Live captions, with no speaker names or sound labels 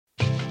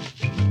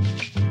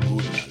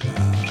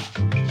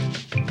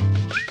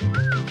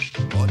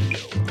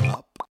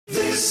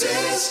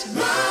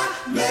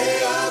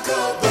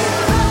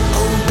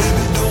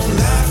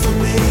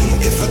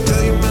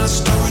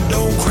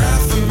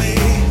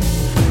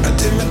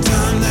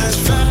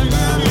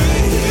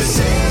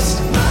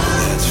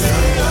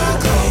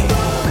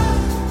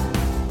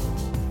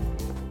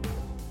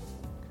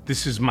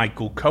This is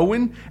Michael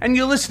Cohen, and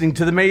you're listening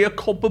to the Mea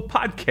Culpa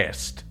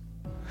podcast.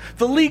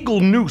 The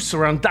legal noose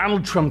around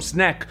Donald Trump's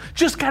neck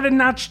just got a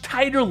notch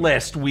tighter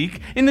last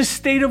week in the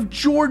state of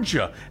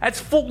Georgia,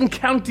 as Fulton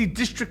County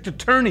District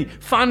Attorney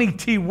Fani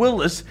T.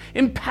 Willis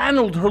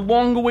impaneled her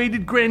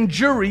long-awaited grand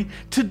jury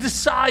to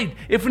decide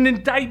if an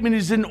indictment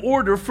is in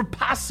order for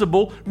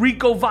possible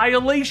RICO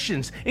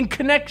violations in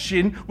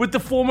connection with the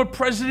former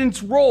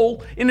president's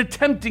role in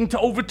attempting to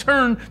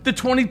overturn the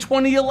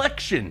 2020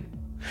 election.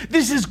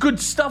 This is good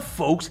stuff,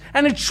 folks,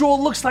 and it sure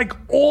looks like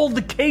all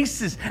the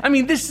cases. I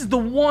mean, this is the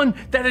one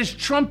that has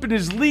Trump and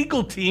his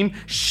legal team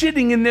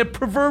shitting in their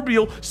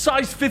proverbial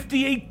size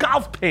 58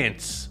 golf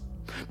pants.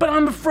 But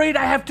I'm afraid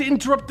I have to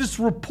interrupt this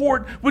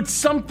report with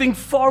something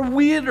far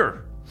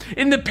weirder.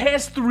 In the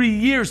past 3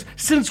 years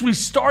since we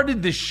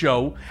started this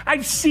show,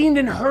 I've seen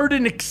and heard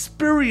and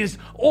experienced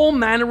all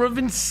manner of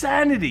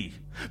insanity.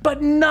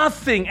 But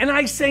nothing, and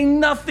I say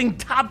nothing,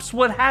 tops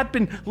what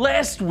happened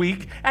last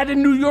week at a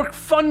New York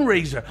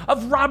fundraiser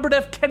of Robert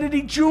F.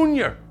 Kennedy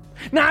Jr.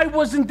 Now, I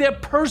wasn't there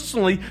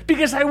personally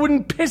because I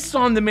wouldn't piss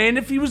on the man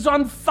if he was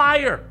on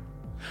fire.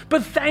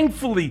 But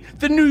thankfully,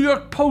 the New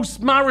York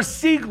Post's Mara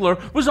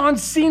Siegler was on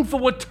scene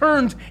for what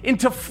turned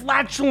into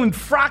flatulent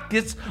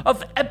fracas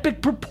of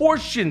epic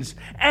proportions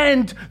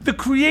and the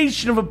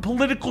creation of a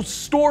political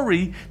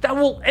story that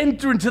will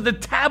enter into the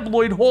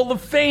tabloid Hall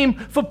of Fame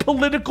for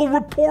political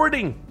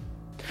reporting.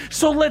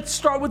 So let's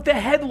start with the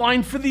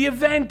headline for the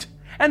event.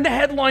 And the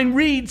headline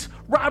reads,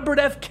 Robert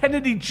F.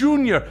 Kennedy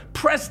Jr.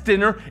 press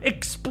dinner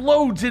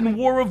explodes in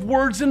war of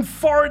words and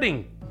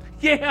farting.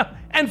 Yeah,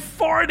 and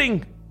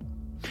farting.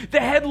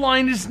 The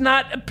headline is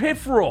not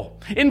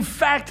epipheral. In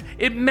fact,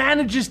 it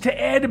manages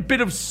to add a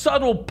bit of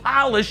subtle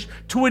polish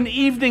to an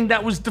evening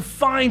that was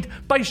defined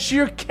by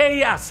sheer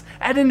chaos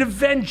at an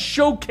event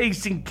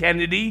showcasing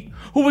Kennedy,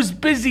 who was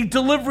busy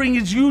delivering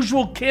his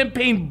usual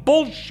campaign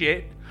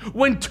bullshit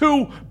when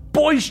two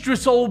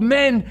boisterous old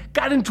men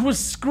got into a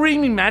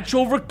screaming match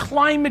over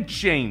climate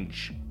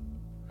change.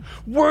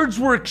 Words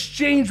were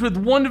exchanged with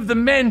one of the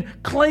men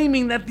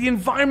claiming that the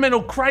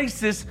environmental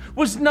crisis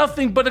was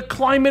nothing but a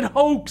climate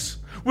hoax,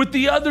 with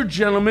the other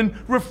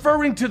gentleman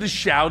referring to the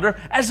shouter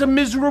as a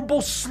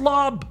miserable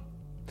slob.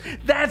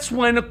 That's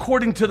when,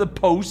 according to the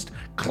Post,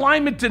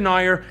 climate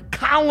denier,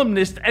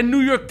 columnist, and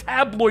New York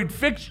tabloid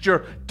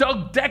fixture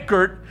Doug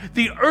Deckert,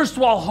 the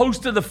erstwhile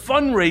host of the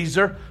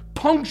fundraiser,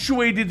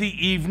 punctuated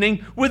the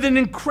evening with an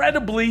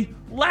incredibly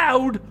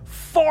loud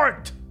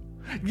fart,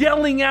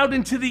 yelling out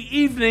into the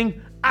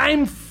evening,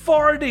 "I'm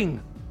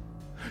farting."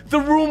 The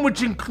room,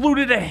 which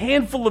included a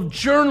handful of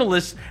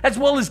journalists, as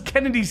well as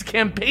Kennedy's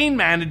campaign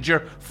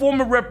manager,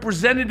 former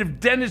Representative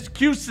Dennis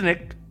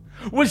Kucinich,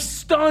 was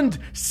stunned,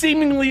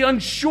 seemingly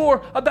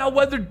unsure about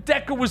whether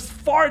Decker was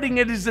farting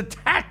at his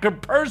attacker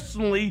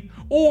personally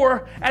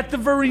or at the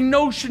very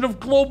notion of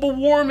global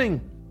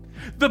warming.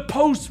 The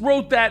Post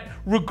wrote that,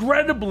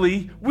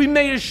 regrettably, we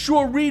may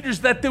assure readers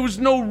that there was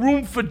no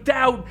room for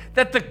doubt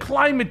that the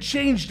climate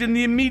changed in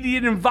the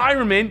immediate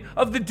environment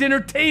of the dinner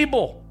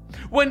table.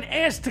 When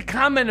asked to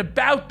comment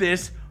about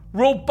this,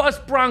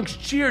 robust Bronx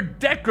cheer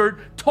Deckert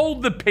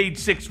told the Page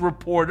 6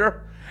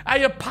 reporter, "I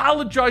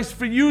apologize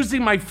for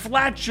using my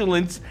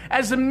flatulence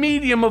as a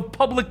medium of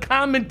public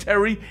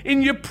commentary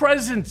in your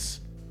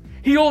presence."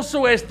 He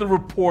also asked the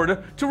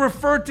reporter to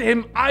refer to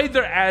him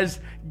either as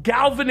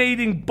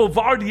galvanating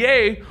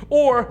Boulevardier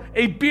or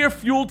a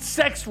beer-fueled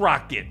sex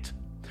rocket.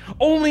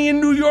 Only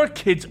in New York,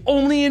 kids,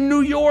 only in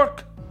New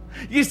York.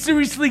 You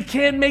seriously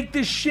can't make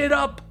this shit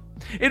up.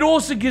 It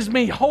also gives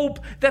me hope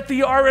that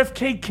the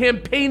RFK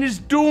campaign is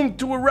doomed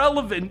to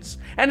irrelevance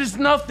and is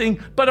nothing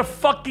but a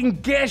fucking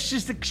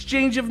gaseous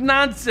exchange of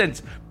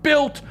nonsense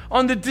built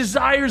on the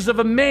desires of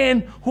a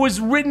man who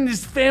has ridden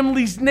his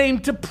family's name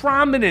to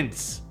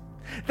prominence.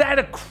 That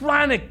a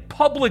chronic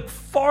public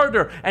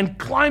farter and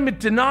climate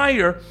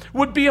denier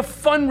would be a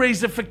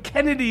fundraiser for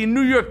Kennedy in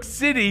New York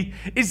City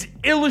is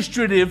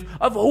illustrative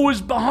of who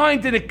is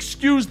behind, and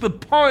excuse the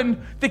pun,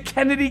 the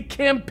Kennedy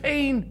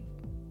campaign.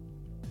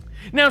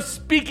 Now,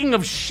 speaking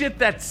of shit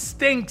that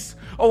stinks,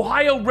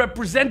 Ohio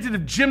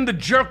Representative Jim the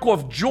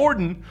Jerkoff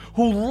Jordan,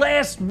 who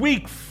last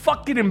week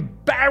fucking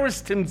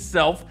embarrassed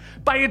himself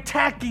by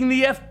attacking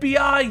the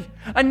FBI,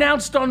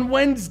 announced on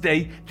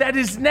Wednesday that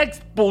his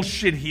next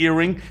bullshit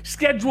hearing,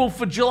 scheduled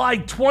for July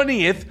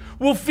 20th,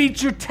 will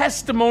feature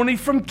testimony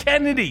from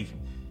Kennedy.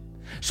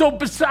 So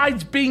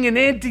besides being an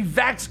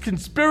anti-vax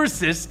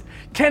conspiracist,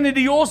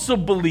 Kennedy also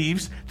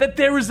believes that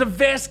there is a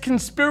vast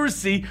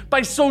conspiracy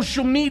by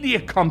social media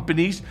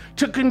companies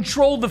to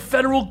control the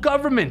federal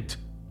government.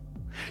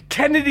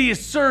 Kennedy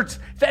asserts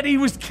that he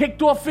was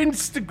kicked off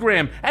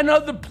Instagram and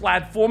other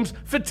platforms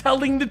for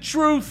telling the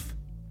truth.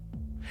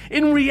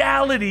 In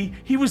reality,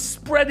 he was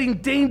spreading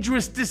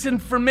dangerous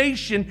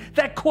disinformation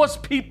that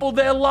cost people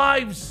their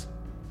lives.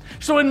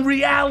 So in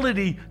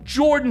reality,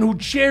 Jordan, who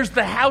chairs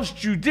the House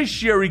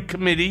Judiciary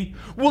Committee,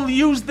 will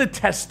use the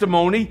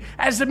testimony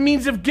as a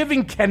means of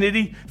giving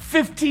Kennedy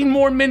 15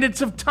 more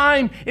minutes of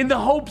time in the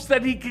hopes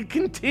that he can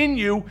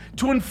continue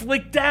to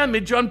inflict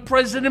damage on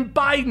President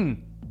Biden.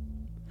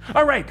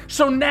 All right,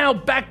 so now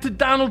back to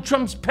Donald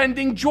Trump's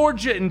pending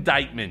Georgia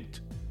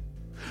indictment.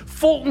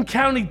 Fulton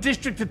County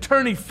District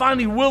Attorney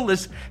Fani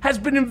Willis has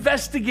been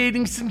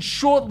investigating since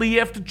shortly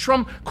after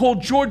Trump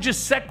called Georgia's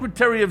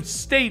Secretary of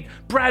State,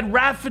 Brad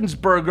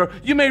Raffensperger,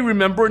 you may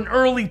remember in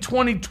early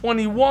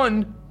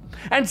 2021,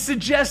 and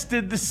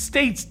suggested the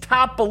state's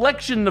top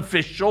election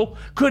official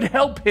could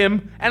help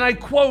him, and I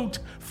quote,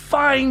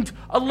 find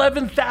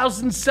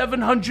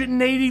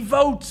 11,780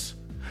 votes,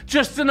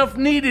 just enough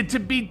needed to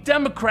beat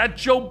Democrat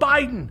Joe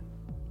Biden.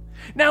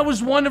 Now, it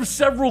was one of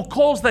several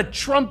calls that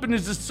Trump and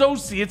his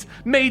associates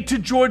made to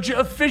Georgia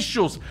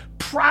officials,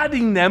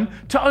 prodding them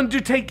to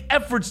undertake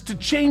efforts to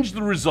change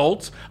the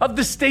results of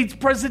the state's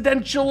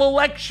presidential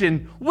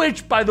election,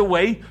 which, by the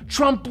way,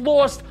 Trump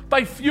lost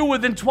by fewer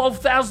than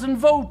 12,000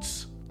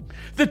 votes.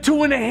 The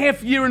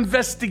 2.5-year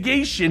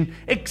investigation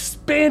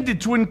expanded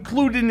to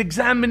include an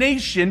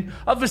examination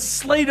of a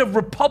slate of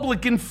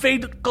Republican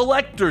fake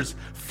electors,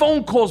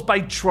 phone calls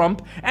by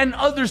Trump and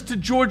others to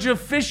Georgia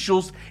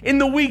officials in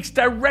the weeks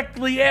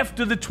directly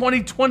after the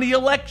 2020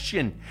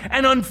 election,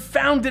 and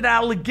unfounded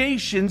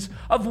allegations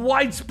of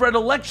widespread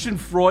election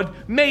fraud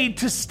made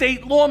to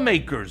state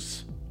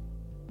lawmakers.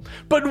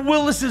 But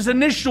Willis's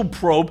initial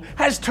probe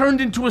has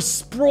turned into a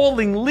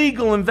sprawling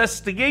legal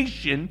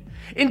investigation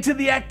into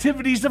the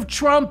activities of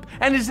Trump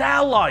and his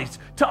allies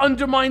to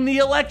undermine the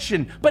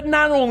election, but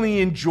not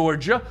only in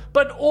Georgia,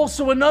 but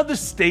also in other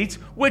states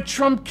where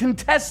Trump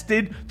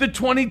contested the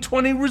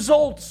 2020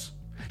 results.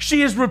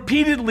 She has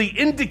repeatedly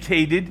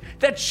indicated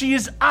that she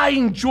is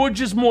eyeing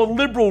Georgia's more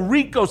liberal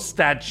RICO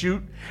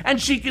statute,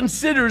 and she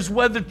considers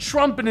whether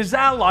Trump and his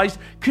allies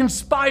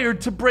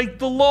conspired to break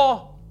the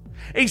law.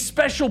 A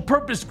special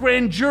purpose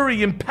grand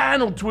jury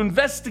impaneled to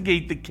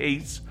investigate the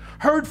case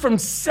heard from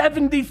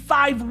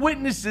 75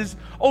 witnesses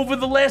over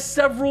the last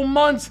several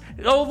months,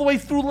 all the way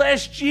through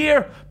last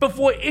year,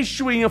 before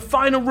issuing a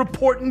final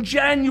report in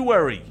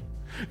January.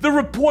 The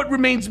report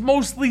remains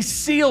mostly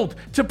sealed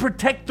to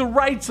protect the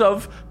rights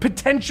of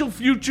potential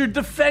future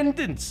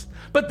defendants.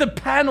 But the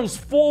panel's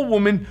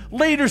forewoman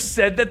later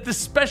said that the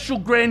special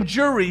grand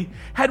jury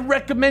had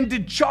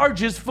recommended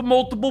charges for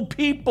multiple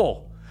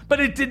people, but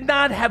it did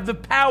not have the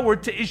power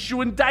to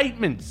issue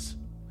indictments.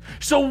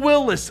 So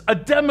Willis, a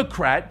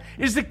Democrat,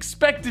 is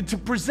expected to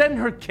present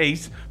her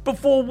case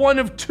before one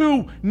of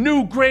two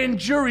new grand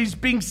juries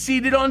being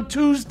seated on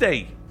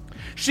Tuesday.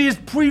 She has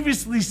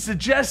previously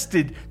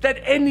suggested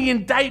that any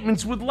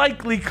indictments would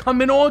likely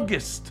come in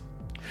August.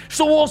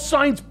 So all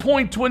signs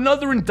point to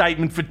another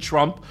indictment for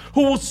Trump,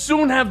 who will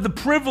soon have the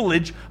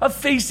privilege of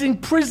facing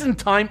prison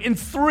time in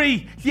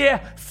three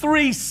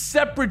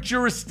separate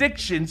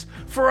jurisdictions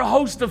for a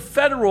host of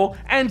federal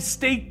and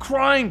state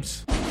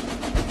crimes.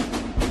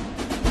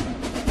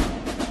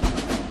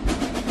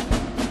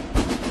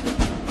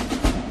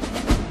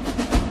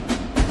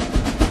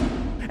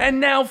 And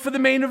now for the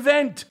main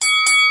event.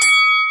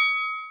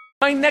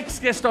 My next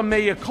guest on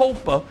Mea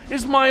Culpa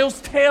is Miles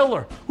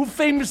Taylor, who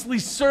famously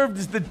served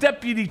as the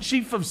Deputy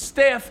Chief of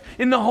Staff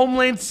in the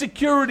Homeland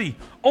Security,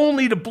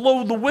 only to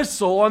blow the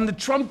whistle on the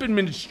Trump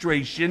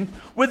administration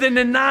with an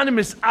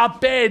anonymous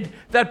op-ed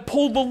that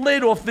pulled the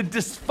lid off the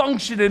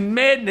dysfunction and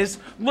madness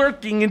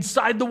lurking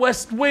inside the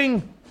West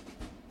Wing.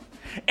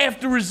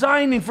 After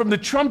resigning from the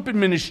Trump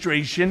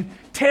administration,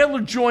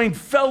 Taylor joined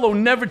fellow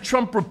Never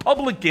Trump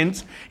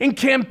Republicans in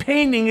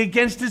campaigning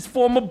against his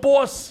former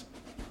boss.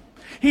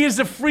 He is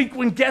a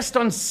frequent guest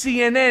on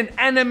CNN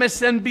and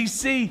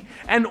MSNBC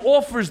and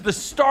offers the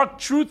stark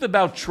truth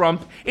about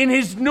Trump in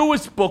his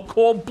newest book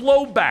called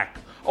Blowback,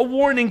 a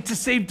warning to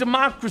save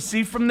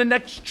democracy from the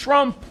next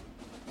Trump.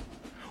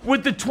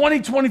 With the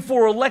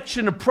 2024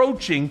 election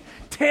approaching,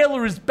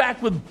 Taylor is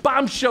back with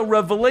bombshell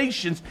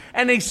revelations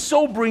and a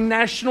sobering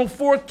national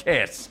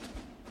forecast.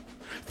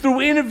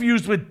 Through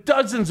interviews with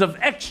dozens of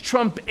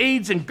ex-Trump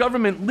aides and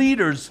government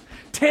leaders,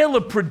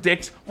 Taylor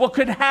predicts what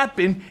could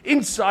happen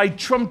inside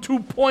Trump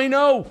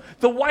 2.0,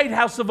 the White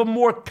House of a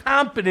more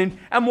competent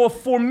and more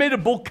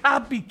formidable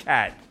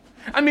copycat.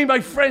 I mean, my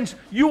friends,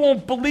 you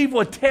won't believe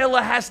what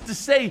Taylor has to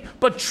say,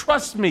 but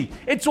trust me,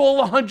 it's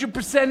all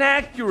 100%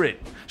 accurate.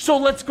 So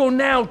let's go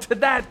now to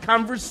that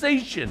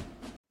conversation.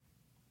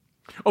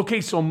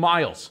 Okay, so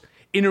Miles,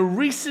 in a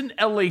recent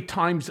LA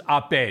Times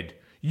op-ed,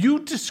 you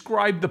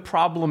described the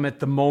problem at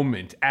the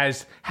moment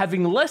as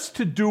having less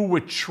to do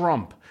with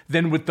Trump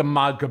than with the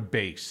MAGA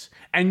base.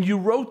 And you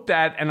wrote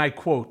that, and I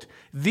quote,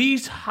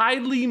 "These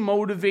highly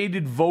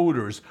motivated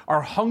voters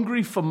are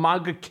hungry for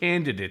MAGA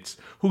candidates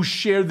who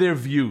share their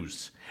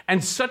views,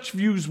 and such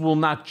views will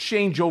not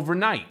change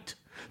overnight.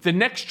 The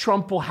next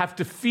Trump will have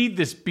to feed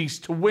this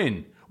beast to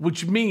win,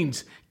 which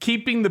means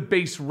keeping the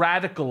base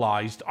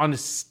radicalized on a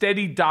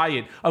steady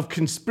diet of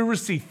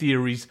conspiracy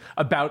theories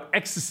about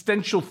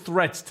existential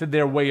threats to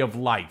their way of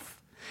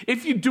life.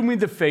 If you do me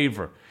the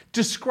favor,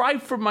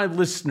 describe for my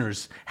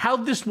listeners how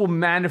this will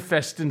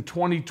manifest in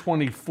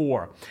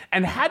 2024,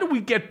 and how do we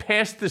get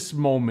past this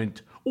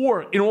moment,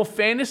 or, in all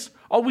fairness,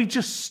 are we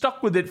just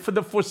stuck with it for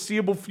the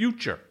foreseeable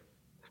future?"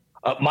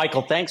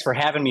 Michael, thanks for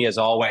having me as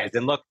always.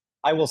 And look,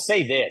 I will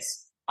say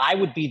this. I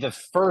would be the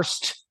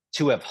first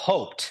to have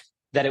hoped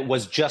that it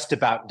was just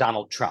about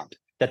Donald Trump,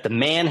 that the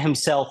man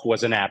himself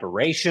was an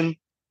aberration,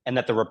 and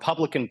that the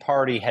Republican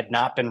Party had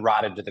not been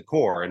rotted to the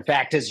core. In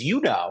fact, as you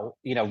know,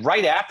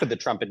 right after the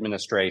Trump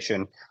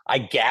administration, I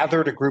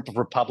gathered a group of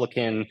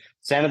Republican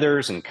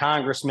senators and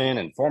congressmen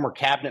and former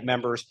cabinet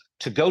members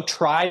to go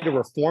try to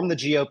reform the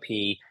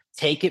GOP,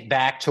 take it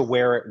back to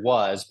where it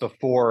was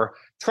before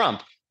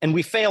Trump. And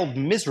we failed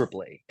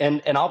miserably.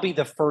 And I'll be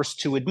the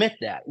first to admit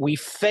that. We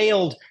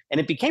failed, and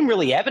it became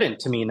really evident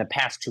to me in the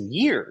past 2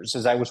 years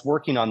as I was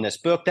working on this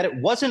book that it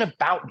wasn't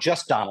about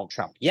just Donald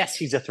Trump. Yes,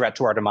 he's a threat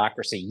to our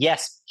democracy.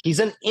 Yes,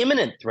 he's an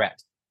imminent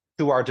threat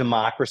to our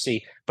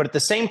democracy. But at the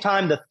same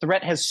time, the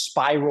threat has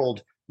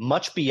spiraled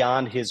much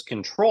beyond his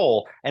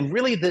control. And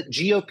really, the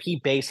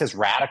GOP base has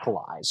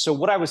radicalized. So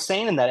what I was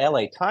saying in that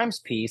LA Times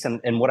piece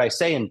and what I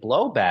say in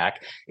Blowback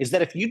is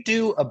that if you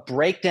do a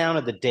breakdown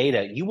of the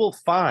data, you will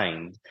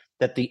find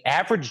that the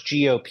average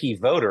GOP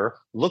voter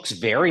looks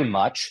very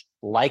much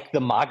like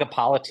the MAGA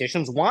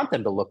politicians want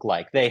them to look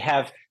like. They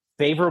have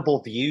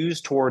favorable views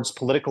towards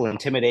political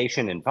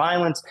intimidation and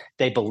violence.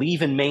 They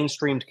believe in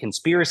mainstreamed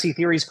conspiracy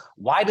theories.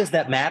 Why does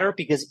that matter?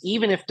 Because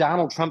even if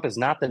Donald Trump is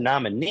not the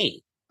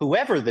nominee,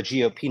 whoever the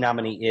GOP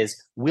nominee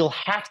is will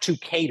have to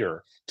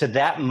cater to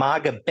that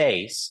MAGA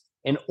base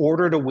in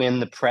order to win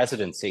the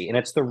presidency. And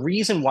it's the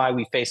reason why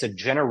we face a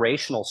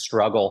generational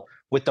struggle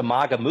with the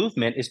MAGA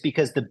movement is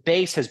because the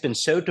base has been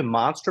so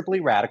demonstrably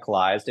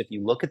radicalized, if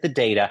you look at the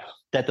data,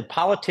 that the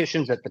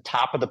politicians at the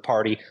top of the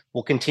party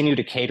will continue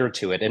to cater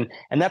to it.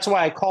 And that's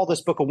why I call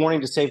this book A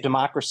Warning to Save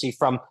Democracy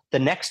from the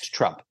next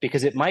Trump,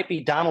 because it might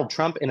be Donald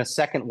Trump in a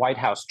second White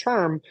House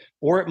term,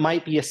 or it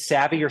might be a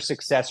savvier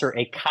successor,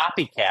 a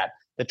copycat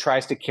that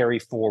tries to carry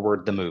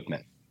forward the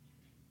movement.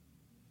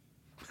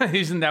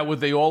 Isn't that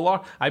what they all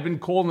are? I've been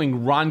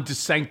calling Ron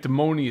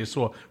DeSanctimonious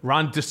or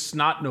Ron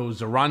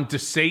DeSnotnose or Ron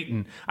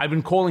DeSatan. I've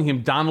been calling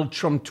him Donald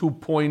Trump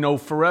 2.0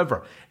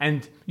 forever.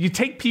 And you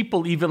take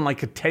people even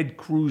like a Ted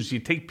Cruz, you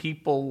take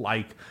people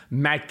like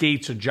Matt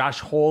Gaetz or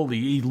Josh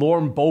Hawley,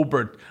 Lauren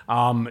Boebert,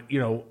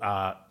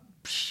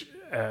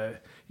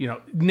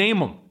 name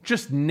them.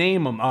 Just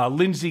name them.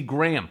 Lindsey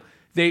Graham.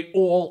 They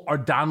all are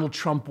Donald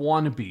Trump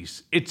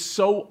wannabes. It's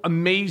so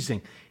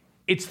amazing.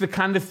 It's the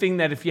kind of thing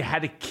that if you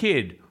had a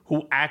kid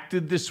who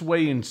acted this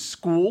way in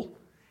school,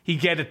 he'd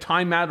get a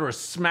timeout or a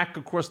smack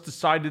across the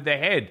side of the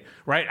head,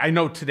 right? I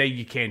know today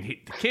you can't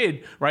hit the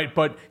kid, right?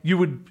 But you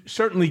would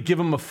certainly give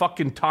him a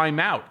fucking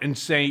timeout and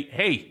say,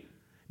 hey,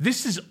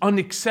 this is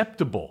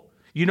unacceptable.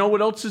 You know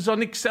what else is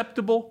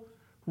unacceptable?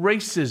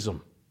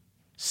 Racism,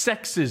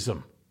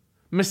 sexism,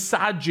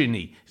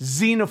 misogyny,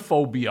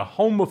 xenophobia,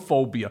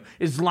 homophobia,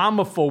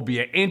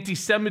 Islamophobia,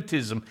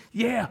 anti-Semitism.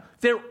 Yeah,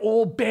 they're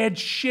all bad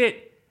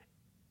shit.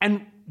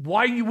 And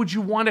why would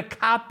you want to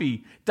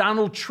copy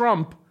Donald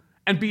Trump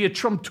and be a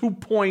Trump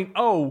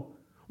 2.0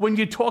 when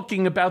you're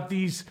talking about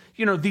these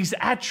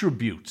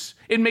attributes?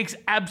 It makes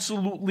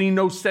absolutely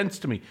no sense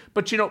to me.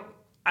 But,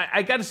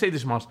 I got to say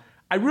this, Miles.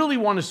 I really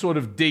want to sort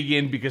of dig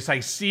in because I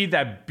see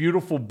that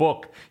beautiful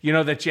book,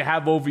 that you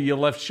have over your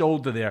left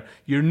shoulder there,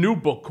 your new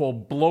book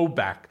called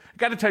Blowback. I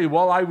got to tell you,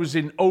 while I was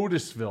in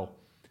Otisville,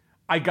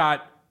 I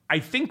got, I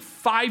think,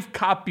 5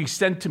 copies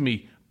sent to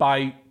me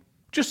by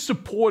just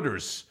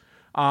supporters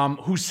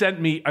who sent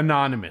me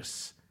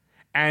anonymous.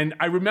 And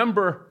I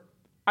remember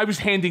I was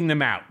handing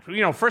them out.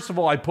 First of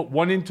all, I put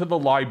one into the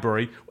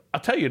library. I'll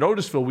tell you, at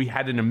Otisville, we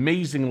had an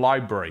amazing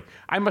library.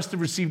 I must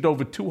have received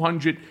over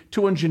 200,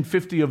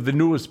 250 of the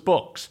newest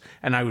books.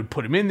 And I would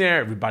put them in there.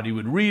 Everybody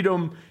would read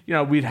them.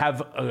 We'd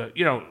have,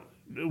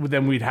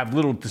 then we'd have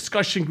little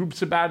discussion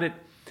groups about it.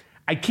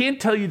 I can't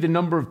tell you the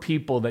number of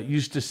people that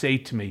used to say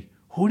to me,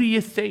 who do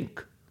you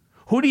think?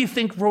 Who do you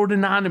think wrote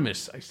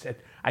anonymous? I said,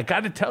 I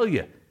got to tell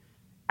you,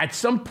 at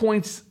some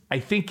points, I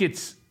think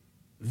it's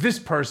this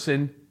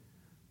person.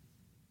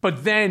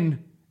 But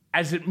then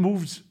as it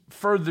moves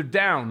further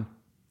down,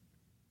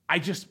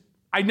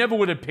 I never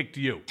would have picked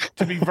you,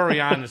 to be very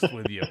honest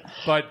with you.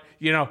 But,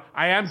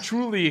 I'm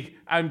truly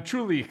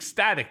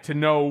ecstatic to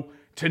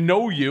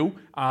know you.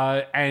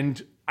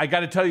 And I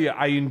got to tell you,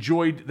 I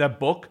enjoyed that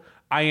book.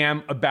 I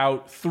am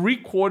about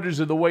 3/4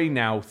 of the way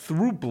now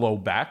through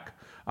Blowback.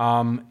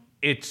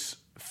 It's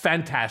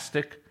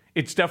fantastic.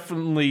 It's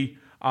definitely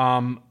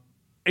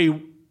a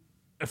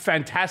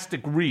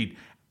fantastic read.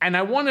 And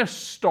I want to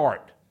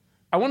start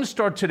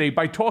today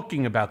by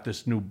talking about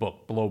this new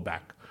book,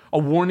 Blowback. A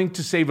Warning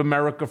to Save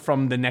America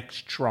from the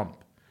Next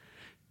Trump.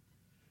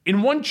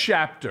 In one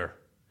chapter,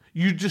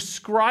 you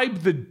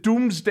describe the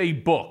doomsday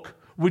book,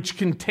 which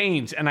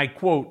contains, and I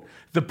quote,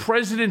 the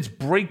president's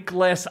break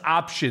glass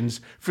options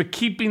for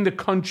keeping the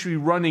country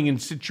running in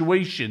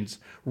situations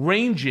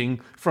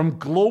ranging from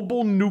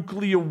global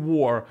nuclear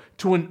war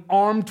to an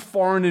armed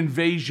foreign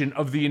invasion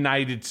of the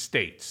United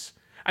States.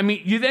 I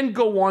mean, you then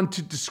go on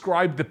to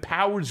describe the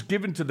powers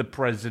given to the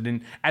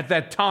president at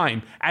that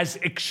time as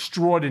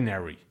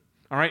extraordinary.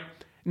 All right.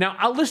 Now,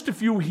 I'll list a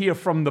few here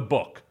from the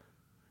book.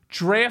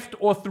 Draft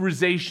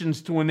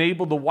authorizations to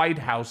enable the White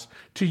House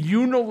to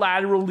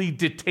unilaterally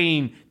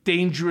detain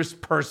dangerous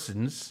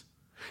persons,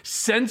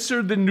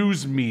 censor the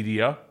news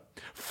media,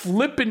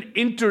 flip an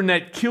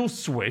internet kill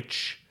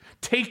switch,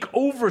 take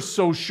over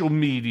social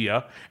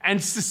media,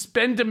 and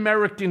suspend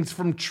Americans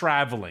from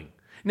traveling.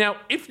 Now,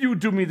 if you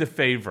do me the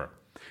favor,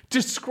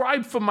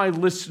 describe for my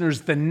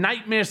listeners the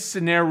nightmare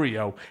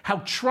scenario how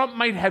Trump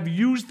might have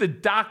used the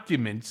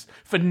documents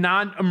for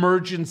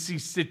non-emergency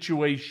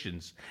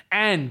situations,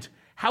 and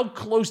how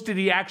close did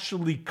he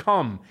actually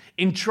come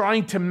in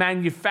trying to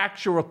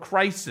manufacture a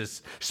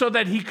crisis so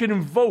that he could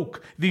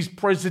invoke these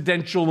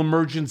presidential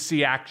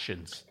emergency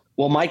actions?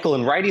 Well, Michael,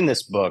 in writing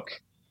this book,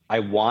 I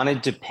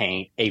wanted to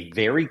paint a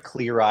very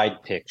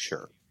clear-eyed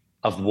picture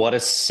of what a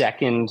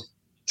second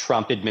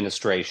Trump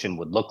administration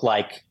would look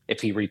like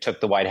if he retook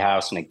the White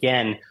House, and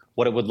again,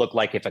 what it would look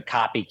like if a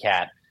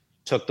copycat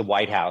took the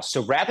White House.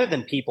 So rather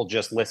than people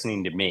just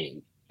listening to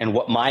me and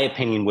what my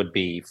opinion would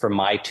be for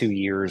my 2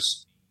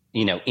 years,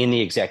 in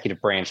the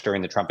executive branch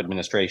during the Trump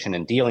administration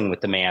and dealing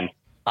with the man,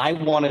 I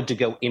wanted to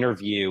go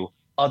interview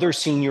other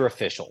senior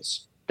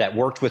officials that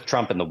worked with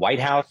Trump in the White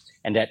House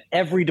and at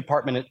every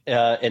department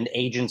and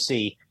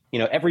agency,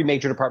 every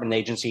major department and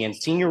agency, and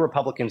senior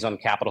Republicans on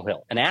Capitol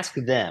Hill, and ask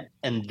them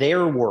in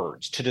their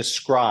words to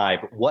describe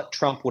what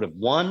Trump would have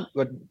won,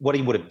 what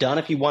he would have done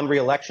if he won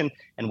re-election,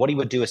 and what he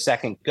would do a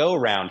second go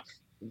around.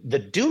 The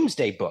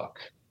Doomsday Book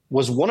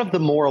was one of the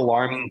more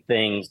alarming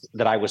things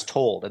that I was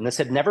told, and this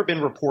had never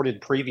been reported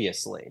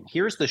previously.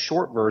 Here's the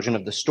short version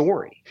of the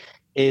story,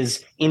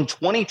 is in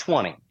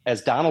 2020,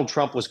 as Donald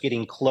Trump was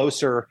getting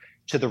closer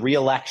to the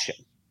re-election,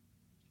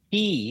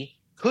 he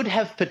could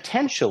have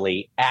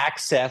potentially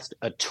accessed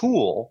a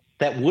tool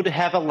that would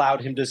have allowed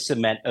him to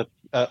cement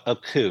a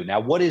coup. Now,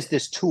 what is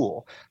this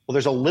tool? Well,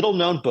 there's a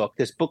little-known book,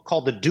 this book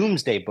called the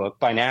Doomsday Book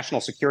by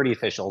national security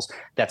officials,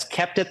 that's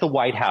kept at the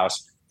White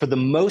House for the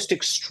most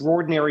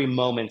extraordinary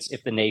moments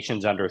if the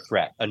nation's under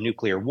threat, a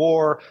nuclear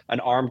war,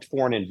 an armed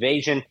foreign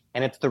invasion,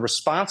 and it's the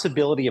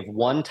responsibility of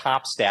one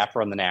top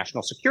staffer on the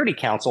National Security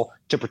Council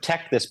to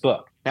protect this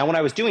book. Now, when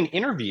I was doing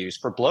interviews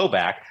for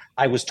Blowback,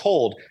 I was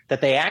told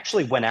that they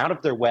actually went out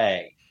of their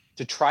way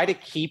to try to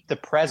keep the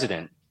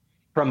president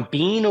from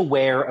being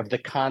aware of the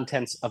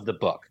contents of the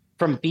book,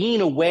 from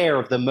being aware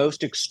of the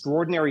most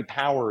extraordinary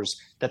powers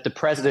that the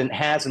president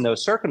has in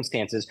those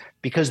circumstances,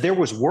 because there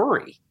was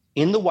worry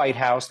in the White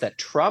House that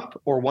Trump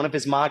or one of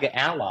his MAGA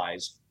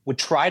allies would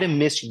try to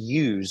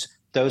misuse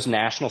those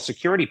national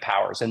security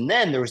powers. And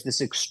then there was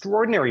this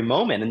extraordinary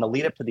moment in the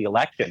lead up to the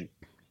election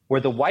where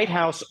the White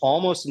House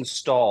almost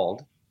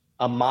installed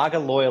a MAGA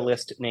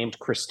loyalist named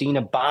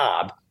Christina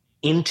Bobb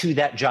into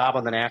that job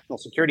on the National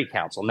Security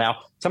Council. Now,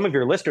 some of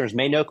your listeners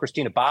may know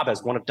Christina Bobb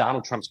as one of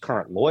Donald Trump's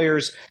current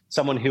lawyers,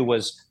 someone who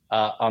was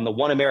on the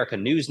One America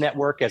News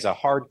Network as a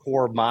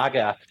hardcore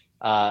MAGA,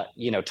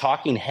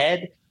 talking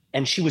head.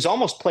 And she was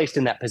almost placed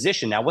in that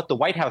position. Now, what the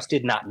White House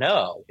did not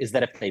know is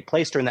that if they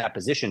placed her in that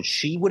position,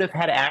 she would have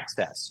had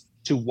access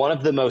to one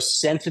of the most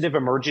sensitive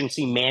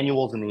emergency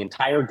manuals in the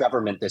entire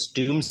government, this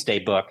Doomsday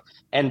Book.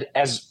 And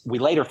as we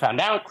later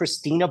found out,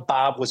 Christina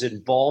Bobb was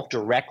involved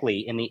directly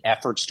in the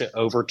efforts to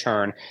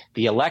overturn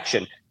the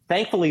election.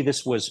 Thankfully,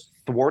 this was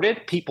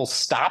thwarted. People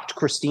stopped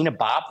Christina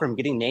Bobb from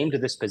getting named to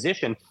this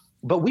position.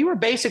 But we were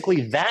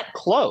basically that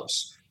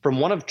close from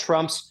one of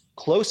Trump's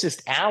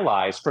closest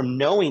allies from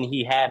knowing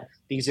he had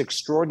these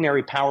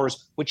extraordinary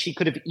powers, which he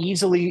could have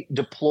easily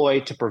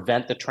deployed to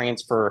prevent the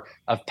transfer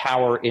of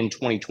power in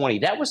 2020.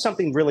 That was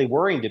something really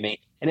worrying to me.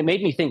 And it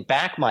made me think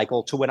back,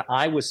 Michael, to when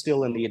I was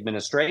still in the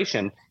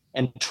administration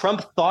and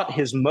Trump thought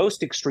his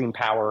most extreme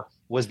power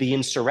was the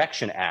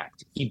Insurrection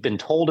Act. He'd been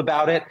told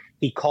about it.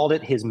 He called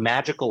it his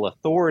magical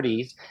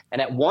authorities.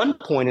 And at one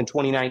point in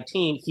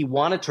 2019, he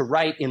wanted to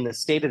write in the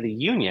State of the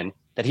Union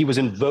that he was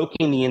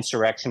invoking the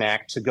Insurrection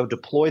Act to go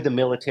deploy the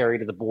military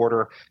to the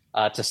border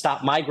to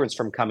stop migrants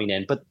from coming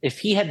in. But if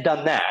he had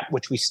done that,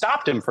 which we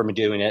stopped him from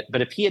doing it,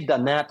 but if he had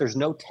done that, there's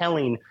no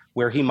telling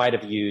where he might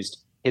have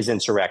used his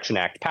Insurrection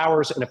Act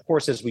powers. And of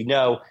course, as we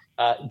know,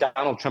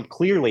 Donald Trump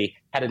clearly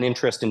had an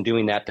interest in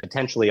doing that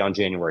potentially on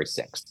January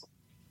 6th.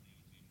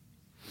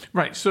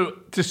 Right. So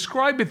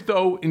describe it,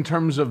 though, in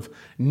terms of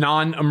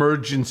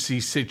non-emergency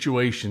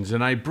situations.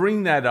 And I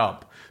bring that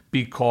up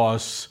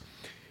because,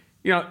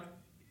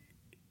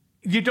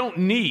 you don't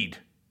need,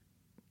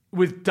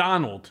 with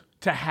Donald,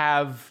 to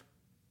have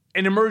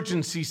an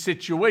emergency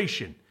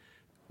situation,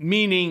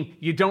 meaning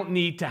you don't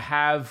need to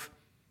have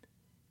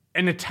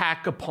an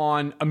attack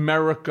upon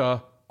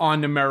America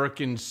on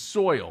American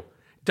soil.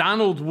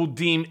 Donald will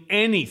deem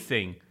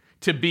anything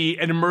to be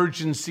an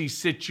emergency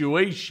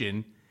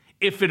situation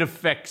if it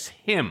affects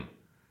him.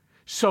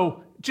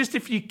 So just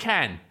if you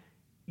can,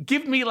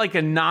 give me like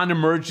a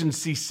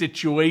non-emergency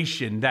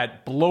situation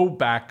that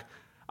Blowback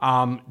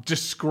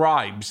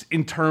describes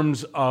in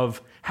terms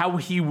of how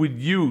he would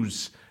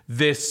use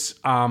this,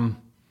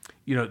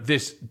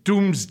 this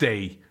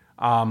doomsday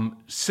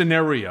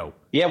scenario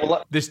Yeah,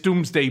 well, this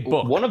doomsday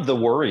book. one of the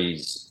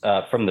worries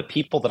from the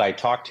people that I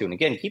talked to, and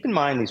again, keep in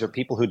mind, these are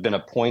people who'd been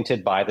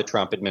appointed by the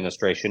Trump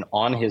administration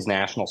on his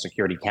National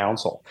Security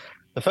Council.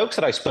 The folks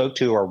that I spoke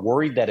to are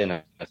worried that in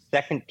a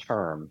second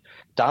term,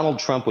 Donald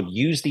Trump would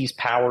use these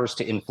powers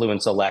to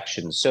influence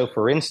elections. So,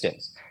 for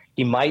instance,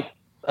 he might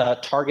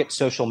target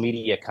social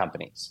media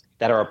companies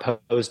that are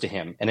opposed to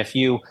him. And if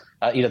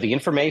the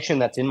information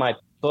that's in my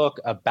book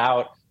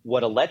about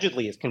what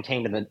allegedly is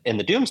contained in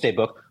the Doomsday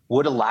Book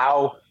would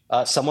allow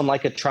someone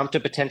like a Trump to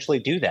potentially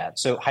do that.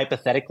 So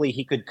hypothetically,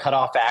 he could cut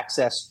off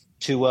access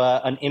to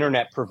an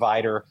internet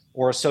provider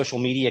or a social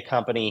media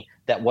company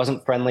that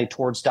wasn't friendly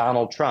towards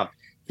Donald Trump.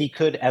 He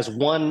could, as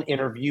one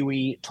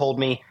interviewee told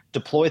me,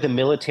 deploy the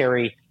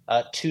military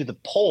to the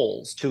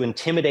polls to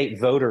intimidate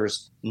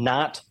voters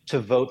not to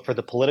vote for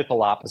the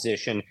political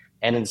opposition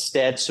and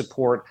instead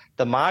support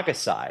the MAGA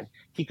side.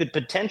 He could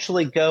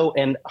potentially go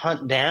and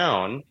hunt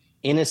down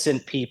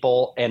innocent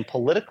people and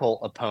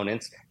political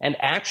opponents and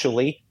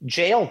actually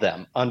jail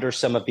them under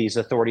some of these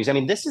authorities. I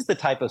mean, this is the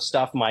type of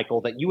stuff,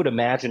 Michael, that you would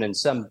imagine in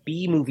some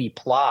B-movie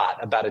plot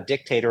about a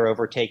dictator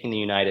overtaking the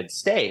United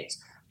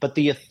States. But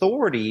the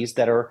authorities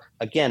that are,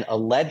 again,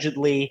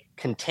 allegedly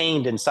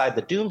contained inside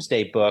the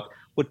Doomsday Book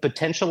would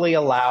potentially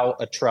allow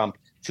a Trump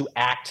to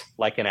act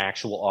like an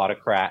actual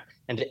autocrat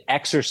and to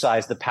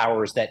exercise the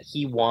powers that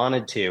he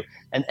wanted to.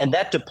 And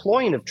that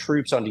deploying of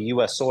troops onto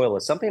U.S. soil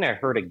is something I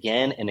heard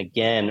again and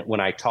again when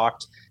I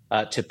talked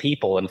to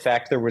people. In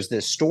fact, there was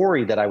this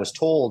story that I was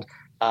told,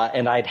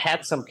 and I'd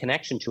had some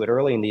connection to it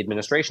early in the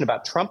administration,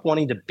 about Trump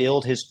wanting to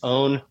build his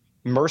own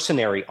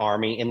mercenary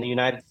army in the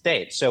United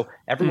States. So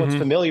everyone's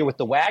familiar with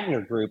the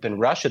Wagner Group in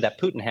Russia that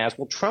Putin has.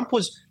 Well, Trump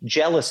was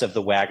jealous of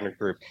the Wagner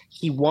Group.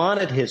 He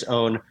wanted his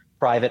own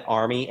private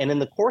army. And in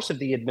the course of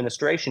the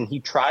administration, he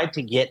tried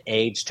to get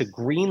aides to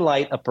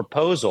greenlight a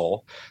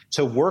proposal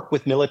to work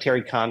with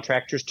military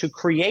contractors to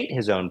create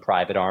his own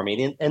private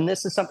army. And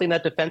this is something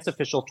that defense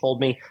official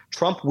told me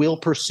Trump will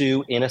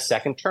pursue in a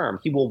second term.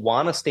 He will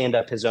want to stand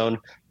up his own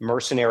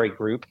mercenary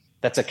group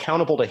that's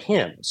accountable to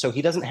him. So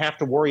he doesn't have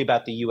to worry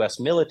about the U.S.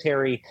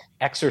 military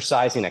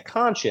exercising a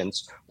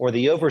conscience or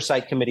the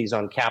oversight committees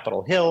on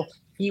Capitol Hill.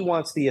 He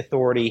wants the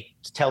authority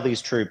to tell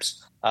these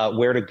troops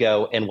where to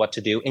go and what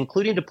to do,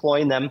 including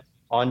deploying them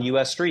on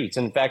U.S. streets.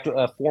 In fact,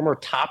 a former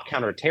top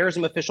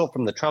counterterrorism official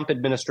from the Trump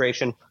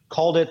administration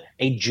called it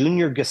a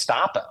junior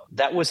Gestapo.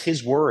 That was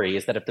his worry,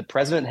 is that if the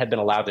president had been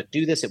allowed to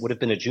do this, it would have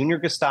been a junior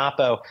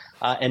Gestapo.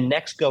 And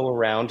next go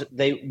around,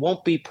 they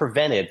won't be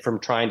prevented from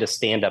trying to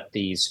stand up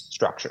these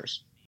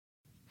structures.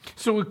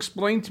 So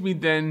explain to me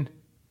then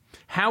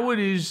how it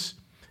is.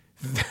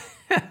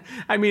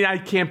 I mean, I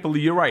can't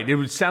believe you're right.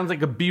 It sounds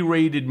like a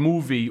B-rated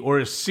movie or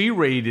a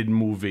C-rated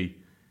movie,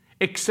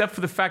 except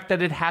for the fact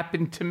that it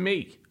happened to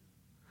me.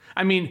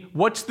 I mean,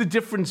 what's the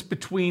difference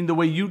between the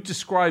way you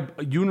describe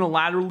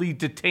unilaterally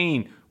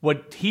detain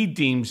what he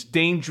deems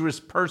dangerous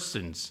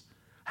persons?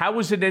 How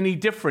is it any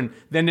different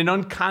than an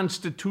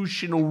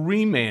unconstitutional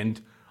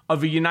remand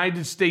of a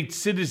United States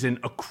citizen,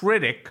 a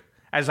critic,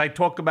 as I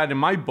talk about in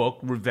my book,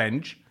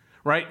 Revenge,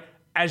 right?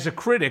 As a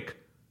critic,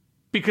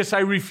 because I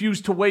refuse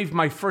to waive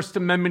my First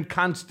Amendment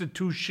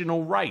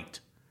constitutional right.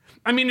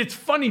 I mean, it's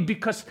funny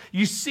because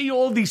you see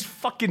all these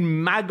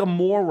fucking MAGA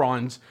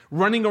morons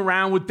running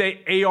around with their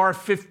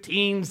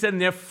AR-15s and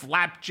their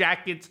flap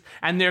jackets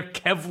and their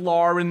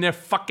Kevlar and their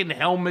fucking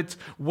helmets,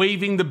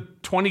 waving the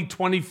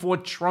 2024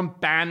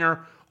 Trump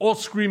banner, all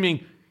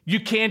screaming,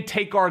 "You can't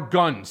take our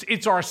guns.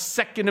 It's our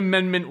Second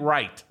Amendment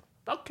right."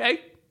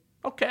 Okay,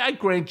 I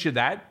grant you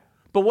that.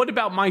 But what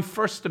about my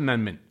First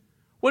Amendment?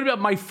 What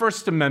about my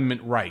First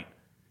Amendment right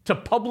to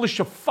publish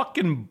a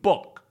fucking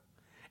book?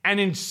 And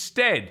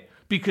instead,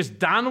 because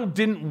Donald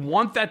didn't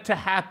want that to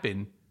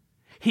happen,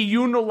 he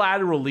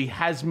unilaterally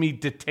has me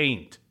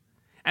detained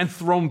and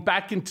thrown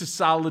back into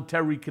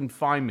solitary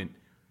confinement.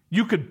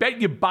 You could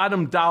bet your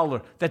bottom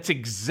dollar that's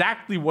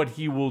exactly what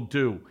he will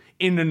do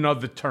in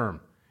another term.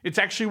 It's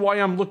actually why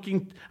I'm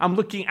looking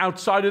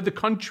outside of the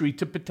country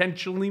to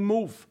potentially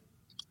move.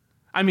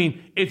 I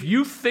mean, if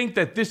you think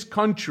that this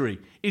country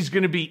is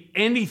going to be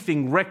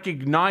anything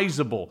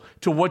recognizable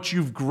to what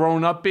you've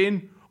grown up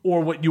in, or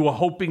what you were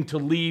hoping to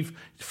leave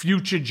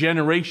future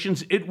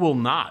generations, it will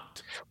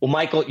not. Well,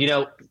 Michael,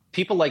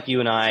 people like you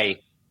and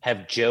I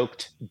have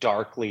joked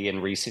darkly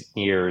in recent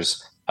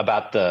years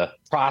about the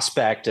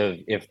prospect of,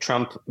 if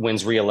Trump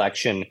wins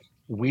re-election,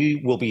 we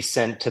will be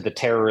sent to the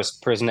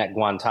terrorist prison at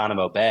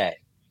Guantanamo Bay.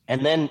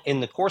 And then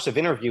in the course of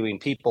interviewing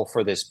people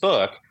for this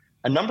book,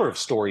 a number of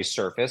stories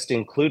surfaced,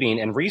 including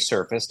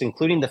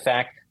the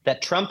fact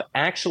that Trump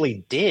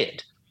actually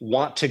did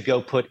want to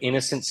go put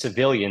innocent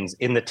civilians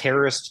in the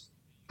terrorist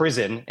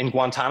prison in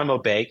Guantanamo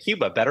Bay,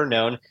 Cuba, better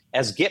known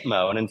as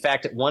Gitmo. And in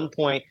fact, at one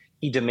point,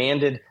 he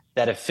demanded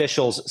that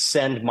officials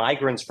send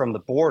migrants from the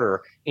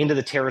border into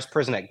the terrorist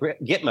prison at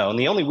Gitmo. And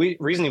the only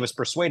reason he was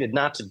persuaded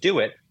not to do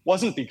it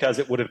wasn't because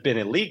it would have been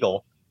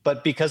illegal,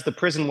 but because the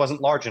prison wasn't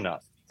large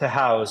enough to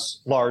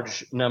house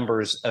large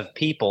numbers of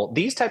people.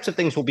 These types of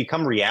things will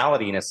become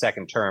reality in a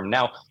second term.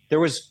 Now, there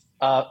was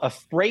a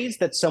phrase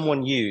that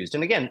someone used.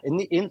 And again,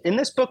 in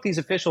this book, these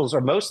officials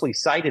are mostly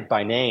cited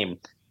by name.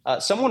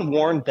 Someone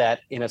warned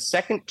that in a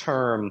second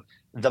term,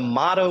 the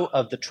motto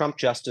of the Trump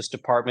Justice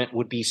Department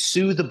would be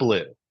sue the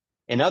blue.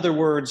 In other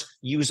words,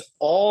 use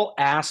all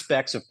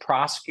aspects of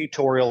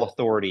prosecutorial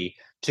authority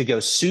to go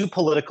sue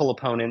political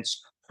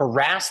opponents,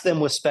 harass them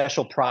with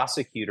special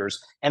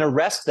prosecutors, and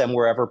arrest them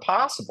wherever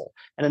possible.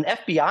 And an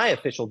FBI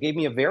official gave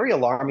me a very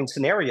alarming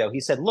scenario.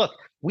 He said, look,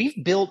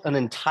 we've built an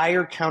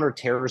entire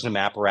counterterrorism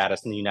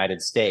apparatus in the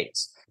United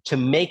States to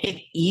make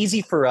it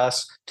easy for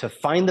us to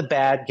find the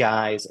bad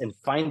guys and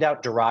find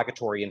out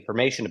derogatory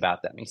information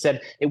about them. He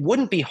said it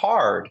wouldn't be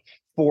hard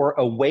for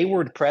a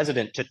wayward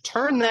president to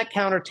turn that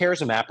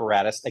counterterrorism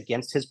apparatus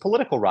against his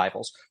political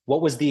rivals.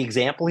 What was the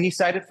example he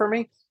cited for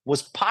me?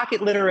 Was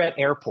pocket litter at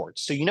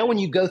airports. So, when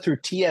you go through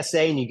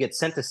TSA and you get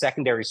sent to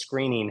secondary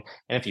screening,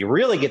 and if you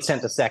really get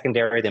sent to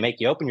secondary, they make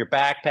you open your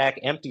backpack,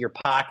 empty your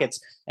pockets,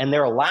 and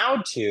they're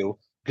allowed to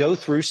go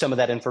through some of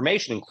that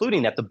information,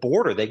 including at the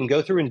border. They can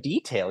go through in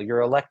detail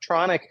your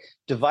electronic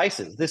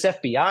devices. This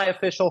FBI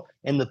official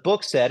in the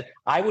book said,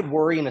 I would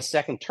worry in a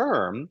second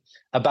term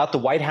about the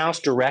White House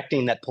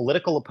directing that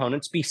political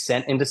opponents be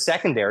sent into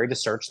secondary to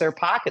search their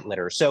pocket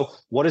litter. So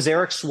what does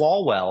Eric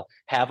Swalwell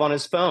have on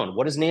his phone?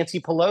 What does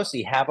Nancy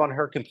Pelosi have on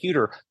her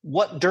computer?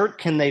 What dirt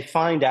can they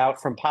find out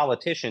from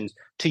politicians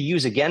to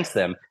use against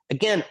them?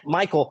 Again,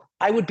 Michael,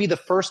 I would be the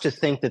first to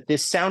think that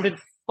this sounded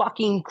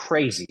fucking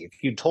crazy if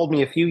you told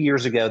me a few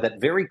years ago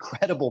that very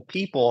credible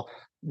people,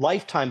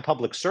 lifetime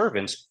public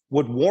servants,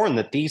 would warn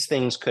that these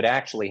things could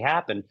actually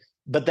happen.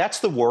 But that's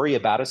the worry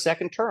about a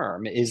second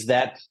term, is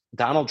that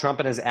Donald Trump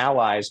and his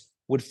allies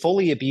would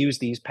fully abuse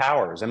these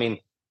powers. I mean,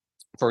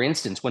 for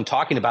instance, when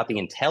talking about the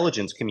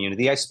intelligence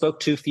community, I spoke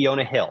to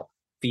Fiona Hill.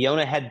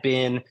 Fiona had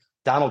been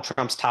Donald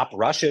Trump's top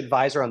Russia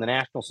advisor on the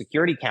National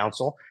Security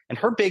Council, and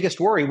her biggest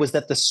worry was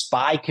that the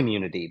spy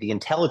community, the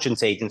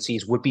intelligence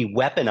agencies, would be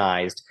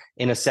weaponized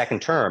in a second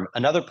term.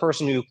 Another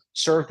person who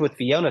served with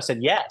Fiona said,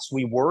 yes,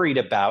 we worried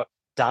about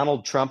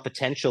Donald Trump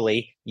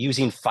potentially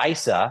using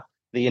FISA,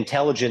 the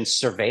Intelligence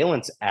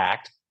Surveillance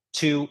Act,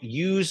 to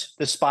use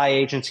the spy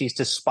agencies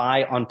to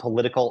spy on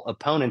political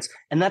opponents.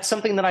 And that's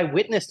something that I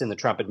witnessed in the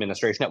Trump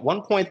administration. At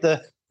one point,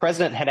 the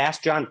president had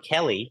asked John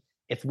Kelly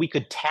if we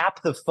could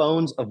tap the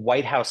phones of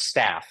White House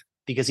staff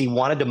because he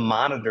wanted to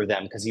monitor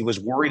them because he was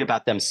worried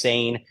about them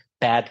saying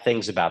bad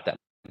things about them.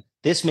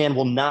 This man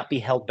will not be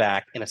held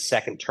back in a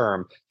second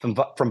term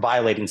from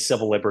violating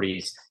civil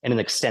liberties in an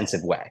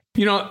extensive way.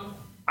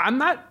 I'm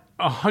not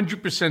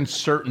 100%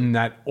 certain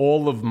that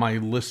all of my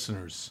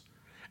listeners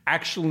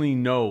actually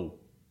know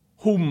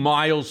who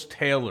Miles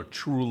Taylor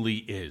truly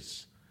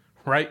is,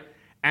 right?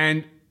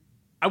 And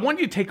I want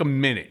you to take a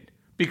minute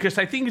because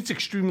I think it's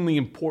extremely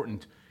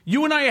important.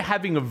 You and I are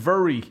having a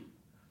very,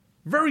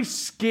 very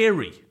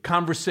scary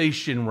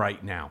conversation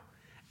right now.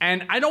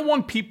 And I don't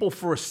want people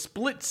for a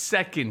split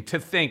second to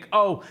think,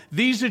 oh,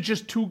 these are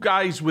just two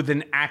guys with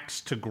an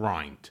axe to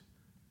grind.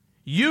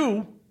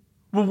 You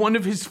were one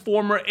of his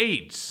former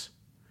aides.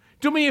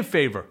 Do me a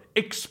favor,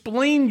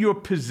 explain your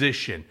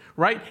position,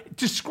 right?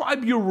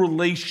 Describe your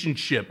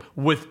relationship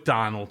with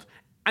Donald.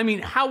 I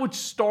mean, how it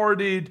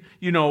started,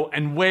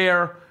 and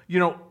where,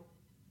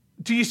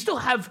 do you still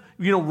have,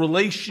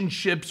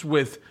 relationships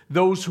with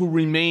those who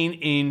remain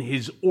in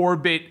his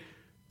orbit?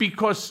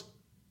 Because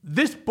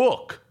this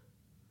book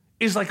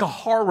is like a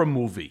horror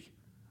movie.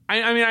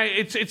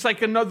 It's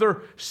like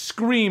another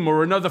Scream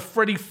or another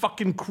Freddy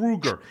fucking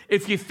Krueger,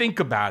 if you think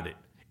about it.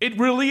 It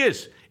really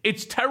is.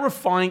 It's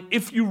terrifying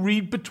if you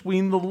read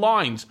between the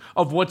lines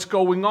of what's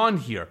going on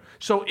here.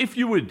 So if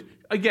you would,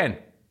 again,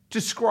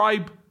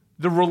 describe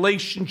the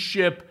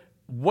relationship,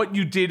 what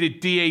you did at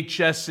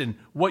DHS and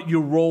what your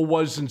role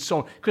was and so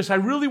on. Because I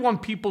really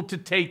want people to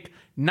take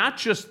not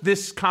just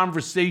this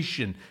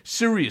conversation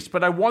serious,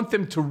 but I want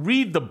them to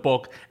read the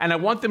book and I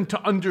want them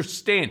to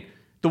understand.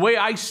 The way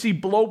I see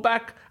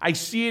blowback, I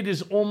see it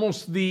as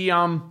almost the,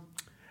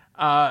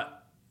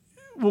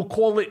 we'll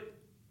call it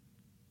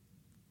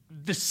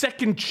the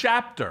second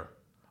chapter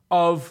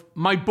of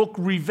my book,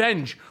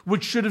 Revenge,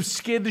 which should have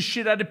scared the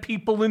shit out of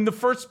people in the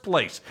first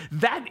place.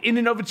 That in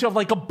and of itself,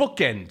 like a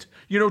bookend,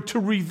 to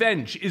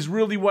Revenge is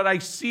really what I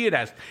see it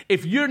as.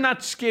 If you're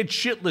not scared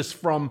shitless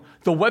from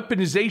the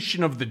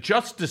weaponization of the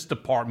Justice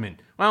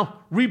Department,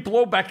 well, read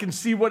Blowback and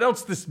see what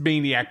else this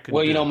maniac could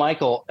do. Well,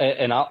 Michael,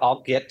 and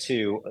I'll get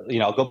to,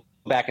 I'll go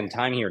back in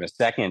time here in a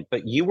second,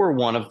 but you were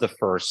one of the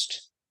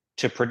first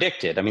to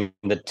predict it. I mean,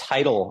 the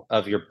title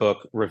of your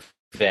book,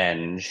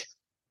 Revenge,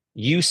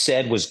 you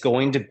said was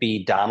going to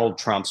be Donald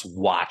Trump's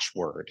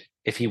watchword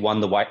if he won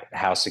the White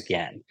House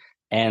again.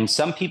 And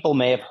some people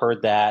may have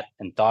heard that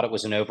and thought it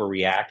was an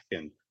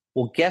overreaction.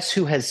 Well, guess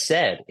who has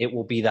said it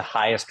will be the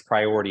highest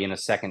priority in a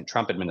second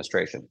Trump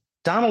administration?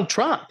 Donald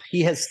Trump.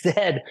 He has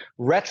said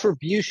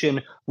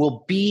retribution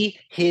will be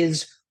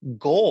his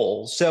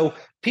goal. So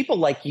people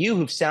like you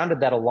who've sounded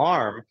that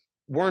alarm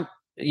weren't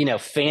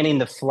fanning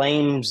the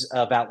flames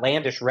of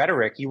outlandish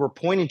rhetoric. You were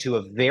pointing to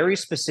a very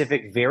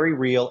specific, very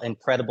real and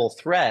credible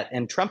threat.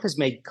 And Trump has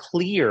made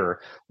clear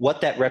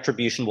what that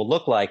retribution will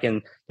look like.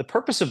 And the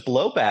purpose of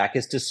blowback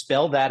is to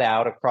spell that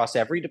out across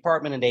every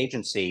department and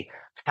agency.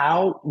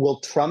 How will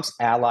Trump's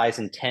allies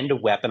intend to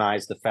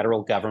weaponize the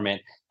federal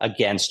government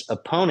against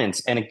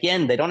opponents? And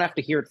again, they don't have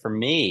to hear it from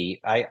me.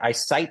 I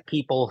cite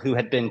people who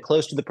had been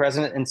close to the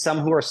president and some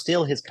who are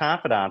still his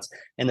confidants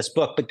in this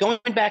book. But going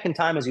back in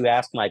time, as you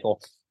asked,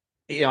 Michael,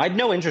 I had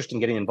no interest in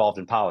getting involved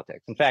in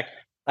politics. In fact,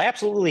 I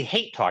absolutely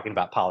hate talking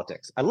about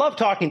politics. I love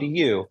talking to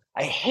you.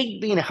 I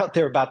hate being out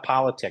there about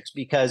politics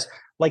because,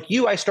 like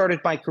you, I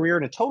started my career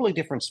in a totally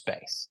different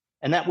space.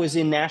 And that was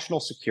in national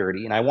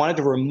security. And I wanted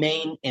to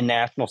remain in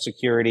national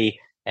security.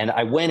 And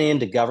I went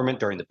into government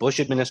during the Bush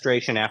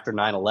administration after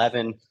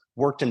 9/11,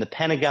 worked in the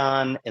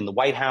Pentagon, in the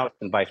White House,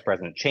 in Vice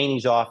President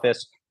Cheney's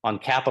office, on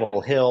Capitol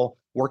Hill,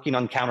 working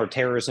on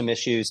counterterrorism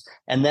issues,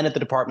 and then at the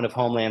Department of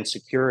Homeland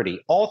Security.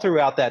 All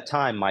throughout that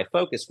time, my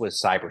focus was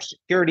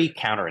cybersecurity,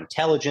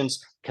 counterintelligence,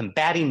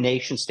 combating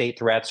nation state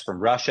threats from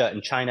Russia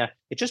and China.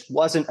 It just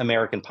wasn't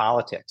American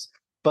politics.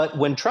 But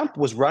when Trump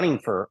was running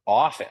for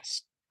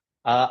office,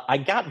 I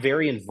got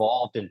very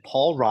involved in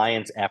Paul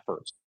Ryan's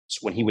efforts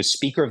when he was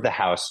Speaker of the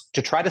House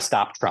to try to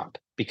stop Trump,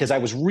 because I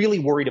was really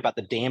worried about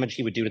the damage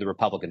he would do to the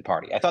Republican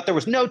Party. I thought there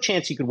was no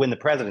chance he could win the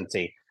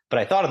presidency, but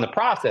I thought in the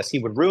process he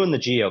would ruin the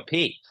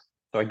GOP.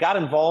 So I got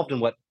involved in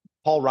what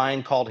Paul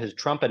Ryan called his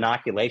Trump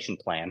inoculation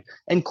plan.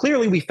 And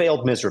clearly we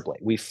failed miserably.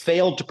 We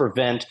failed to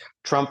prevent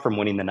Trump from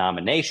winning the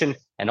nomination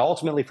and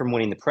ultimately from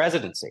winning the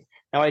presidency.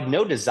 Now, I had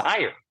no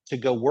desire to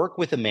go work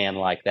with a man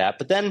like that.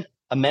 But then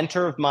a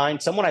mentor of mine,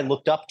 someone I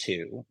looked up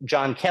to,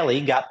 John Kelly,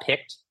 got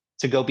picked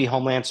to go be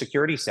Homeland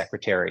Security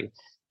Secretary.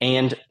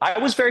 And I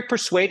was very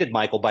persuaded,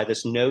 Michael, by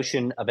this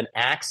notion of an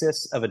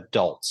axis of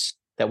adults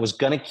that was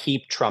going to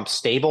keep Trump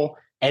stable,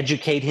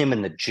 educate him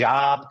in the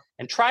job,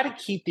 and try to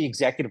keep the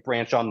executive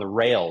branch on the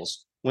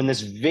rails when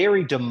this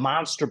very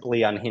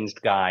demonstrably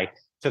unhinged guy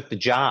took the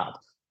job.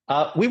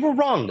 We were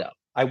wrong, though.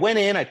 I went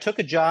in, I took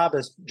a job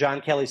as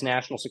John Kelly's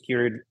national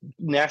security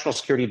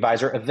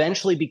advisor,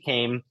 eventually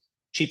became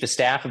chief of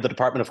staff of the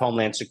Department of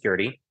Homeland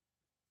Security.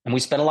 And we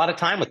spent a lot of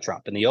time with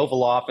Trump in the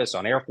Oval Office,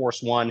 on Air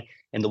Force One,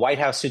 in the White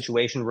House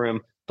Situation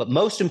Room. But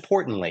most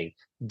importantly,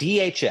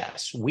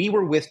 DHS, we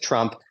were with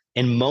Trump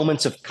in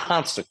moments of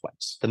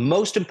consequence, the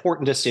most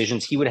important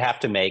decisions he would have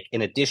to make,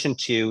 in addition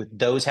to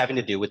those having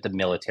to do with the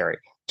military,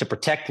 to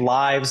protect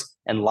lives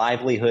and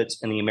livelihoods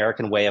and the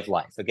American way of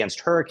life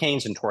against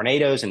hurricanes and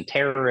tornadoes and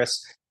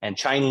terrorists and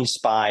Chinese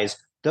spies.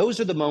 Those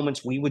are the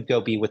moments we would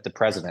go be with the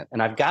president.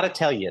 And I've got to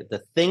tell you,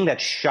 the thing that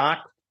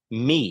shocked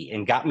me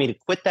and got me to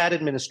quit that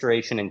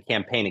administration and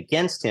campaign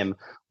against him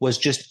was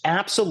just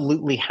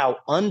absolutely how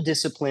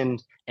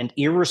undisciplined and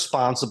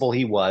irresponsible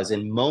he was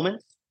in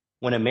moments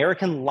when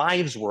American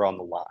lives were on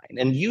the line.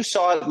 And you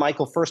saw it,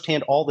 Michael,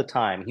 firsthand all the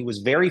time. He was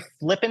very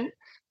flippant.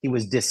 He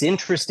was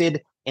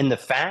disinterested in the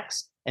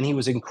facts, and he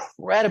was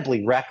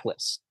incredibly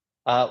reckless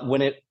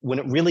when it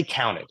really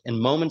counted, in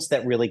moments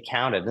that really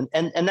counted.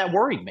 And that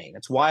worried me.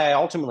 That's why I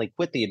ultimately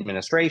quit the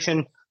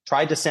administration,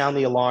 tried to sound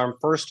the alarm,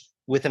 first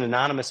with an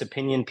anonymous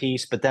opinion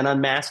piece, but then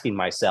unmasking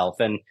myself.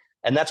 And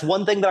that's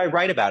one thing that I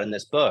write about in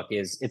this book.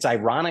 Is it's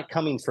ironic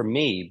coming from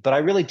me, but I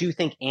really do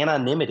think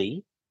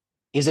anonymity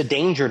is a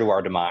danger to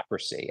our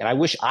democracy. And I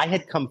wish I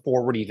had come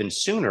forward even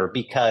sooner,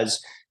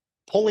 because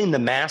pulling the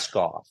mask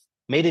off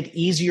made it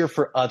easier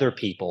for other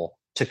people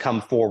to come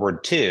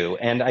forward too.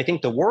 And I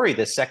think the worry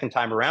this second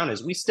time around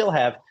is we still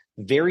have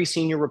very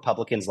senior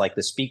Republicans like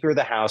the Speaker of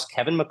the House,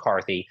 Kevin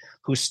McCarthy,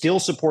 who still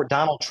support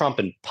Donald Trump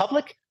in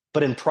public,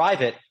 but in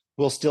private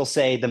will still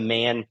say the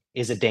man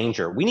is a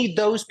danger. We need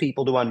those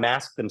people to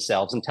unmask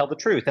themselves and tell the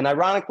truth. And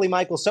ironically,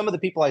 Michael, some of the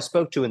people I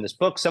spoke to in this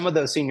book, some of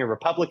those senior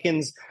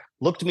Republicans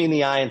looked me in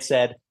the eye and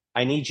said,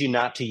 I need you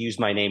not to use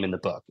my name in the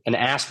book, and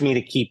asked me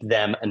to keep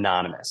them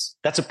anonymous.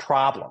 That's a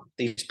problem.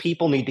 These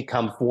people need to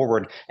come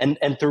forward. And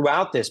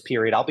throughout this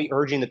period, I'll be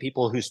urging the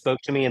people who spoke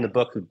to me in the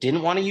book who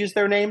didn't want to use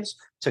their names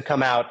to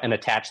come out and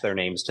attach their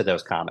names to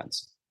those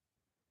comments.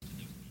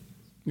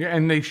 Yeah,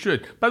 and they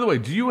should. By the way,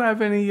 do you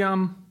have any,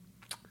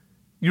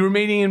 you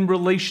remaining in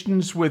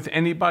relations with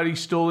anybody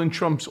still in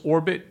Trump's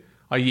orbit?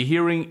 Are you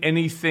hearing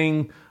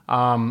anything?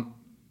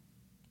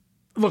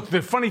 Look,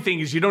 the funny thing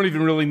is you don't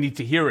even really need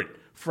to hear it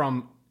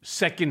from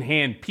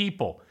secondhand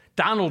people.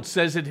 Donald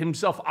says it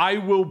himself. I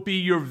will be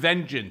your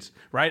vengeance,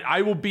 right?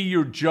 I will be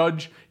your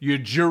judge, your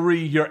jury,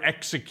 your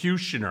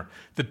executioner.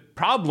 The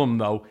problem,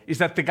 though, is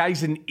that the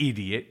guy's an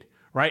idiot,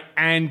 right?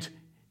 And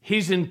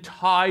his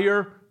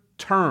entire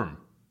term,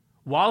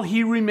 while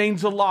he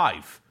remains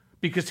alive,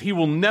 because he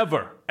will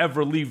never,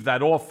 ever leave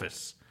that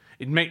office.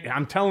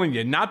 I'm telling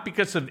you, not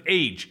because of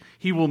age.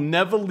 He will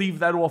never leave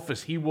that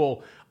office. He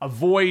will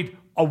avoid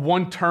a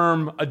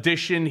one-term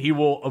addition. He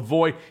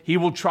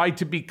will try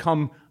to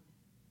become,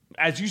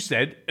 as you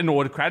said, an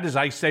autocrat, as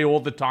I say all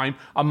the time,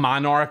 a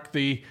monarch,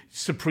 the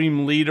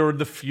supreme leader,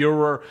 the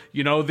Führer,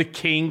 the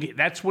king.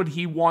 That's what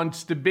he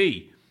wants to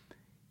be.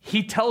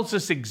 He tells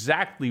us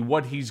exactly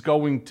what he's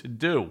going to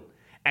do.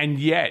 And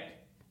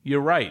yet,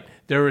 you're right,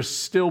 there are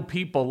still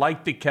people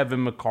like the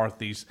Kevin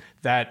McCarthy's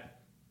that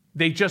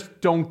they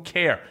just don't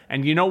care.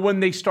 And you know when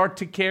they start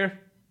to care?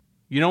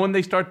 You know when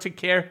they start to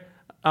care?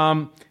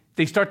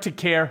 They start to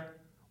care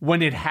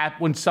when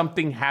when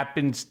something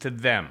happens to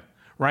them,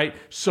 right?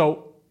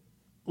 So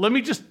let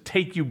me just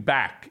take you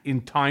back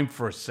in time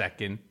for a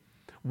second,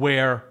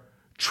 where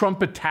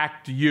Trump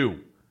attacked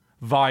you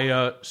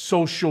via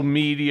social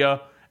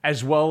media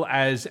as well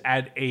as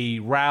at a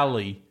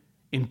rally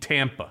in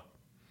Tampa.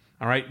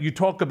 All right, you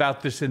talk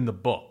about this in the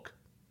book.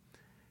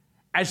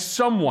 As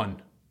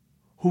someone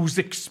who's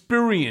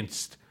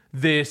experienced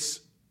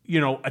this,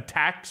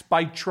 attacks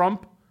by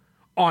Trump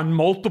on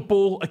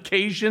multiple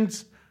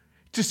occasions,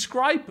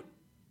 describe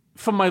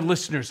for my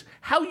listeners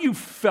how you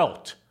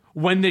felt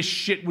when this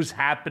shit was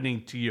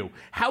happening to you,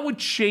 how it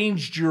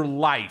changed your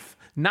life,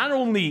 not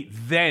only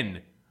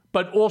then,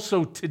 but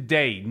also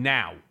today,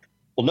 now.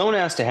 Well, no one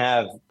has to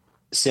have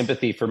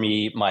sympathy for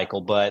me,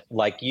 Michael, but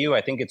like you,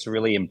 I think it's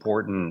really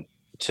important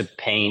to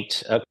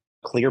paint a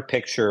clear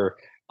picture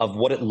of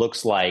what it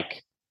looks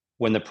like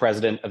when the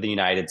president of the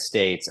United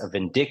States, a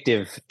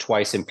vindictive,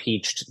 twice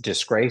impeached,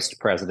 disgraced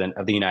president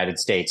of the United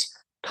States,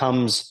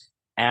 comes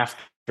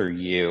after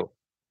you.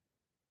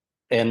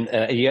 And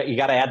you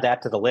got to add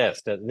that to the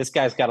list. This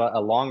guy's got a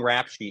long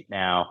rap sheet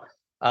now.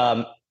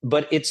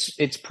 But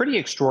it's pretty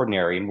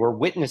extraordinary. And we're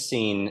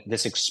witnessing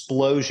this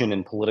explosion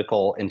in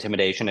political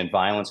intimidation and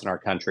violence in our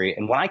country.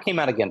 And when I came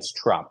out against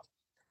Trump,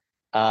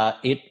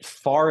 it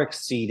far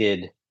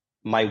exceeded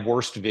my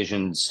worst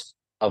visions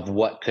of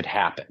what could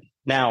happen.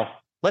 Now,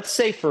 let's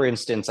say, for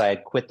instance, I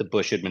had quit the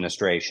Bush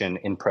administration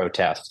in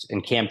protest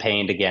and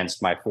campaigned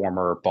against my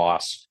former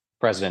boss,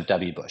 President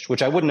W. Bush,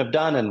 which I wouldn't have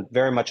done and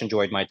very much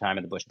enjoyed my time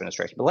in the Bush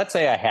administration. But let's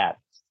say I had.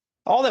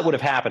 All that would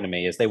have happened to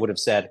me is they would have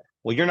said,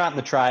 well, you're not in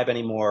the tribe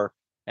anymore,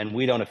 and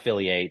we don't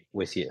affiliate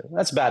with you.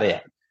 That's about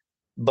it.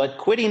 But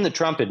quitting the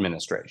Trump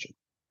administration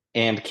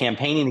and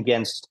campaigning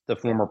against the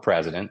former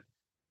president,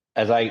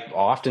 as I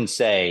often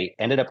say,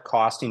 ended up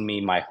costing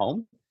me my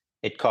home.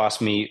 It cost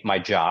me my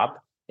job.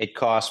 It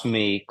cost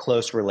me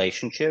close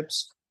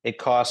relationships. It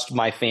cost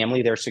my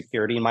family their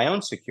security and my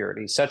own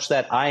security, such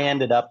that I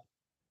ended up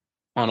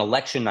on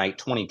election night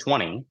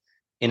 2020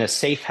 in a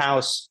safe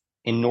house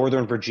in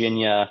Northern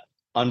Virginia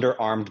under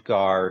armed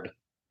guard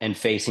and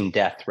facing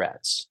death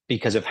threats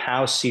because of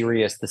how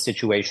serious the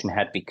situation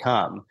had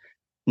become.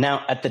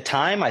 Now, at the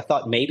time, I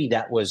thought maybe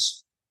that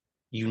was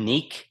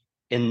unique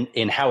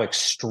in how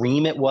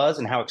extreme it was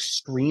and how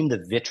extreme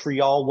the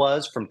vitriol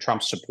was from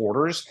Trump's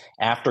supporters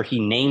after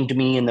he named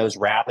me in those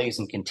rallies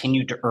and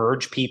continued to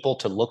urge people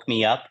to look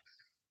me up.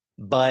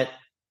 But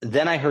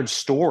then I heard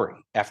story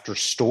after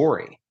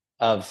story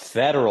of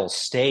federal,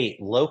 state,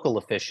 local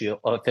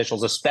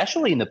officials,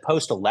 especially in the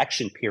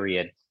post-election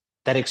period,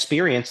 that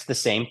experienced the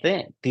same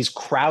thing. These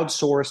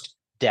crowdsourced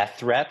death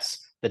threats,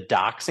 the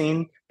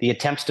doxing, the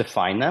attempts to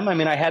find them. I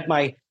mean, I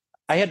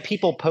had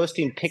people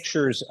posting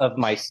pictures of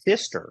my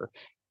sister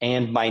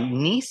and my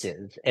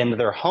nieces and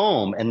their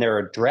home and their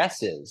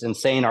addresses and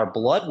saying our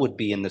blood would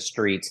be in the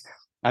streets.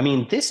 I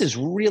mean, this is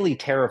really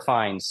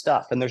terrifying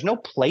stuff. And there's no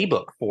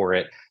playbook for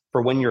it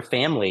for when your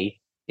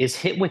family is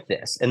hit with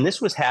this. And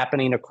this was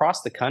happening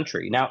across the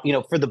country. Now,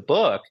 for the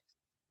book,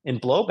 in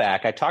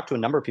Blowback, I talked to a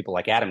number of people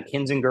like Adam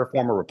Kinzinger,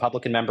 former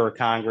Republican member of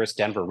Congress,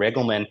 Denver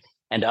Riggleman,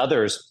 and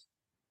others.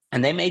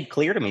 And they made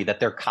clear to me that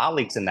their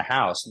colleagues in the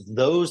House,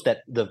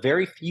 the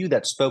very few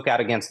that spoke out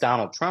against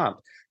Donald Trump,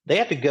 they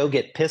had to go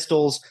get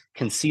pistols,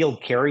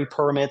 concealed carry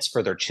permits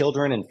for their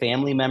children and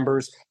family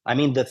members. I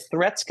mean, the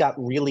threats got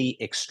really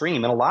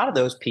extreme. And a lot of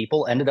those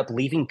people ended up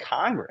leaving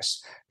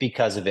Congress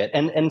because of it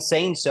and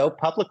saying so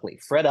publicly.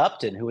 Fred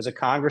Upton, who was a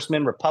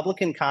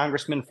Republican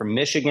congressman from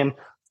Michigan,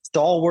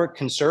 stalwart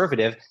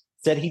conservative,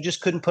 said he just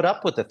couldn't put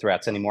up with the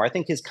threats anymore. I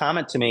think his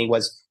comment to me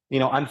was,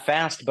 I'm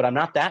fast, but I'm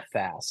not that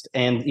fast.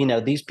 And,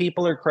 these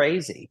people are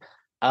crazy.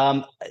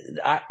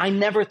 I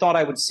never thought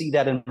I would see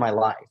that in my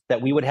life,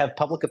 that we would have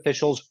public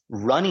officials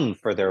running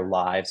for their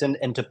lives.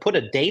 And to put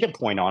a data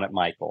point on it,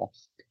 Michael,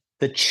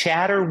 the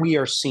chatter we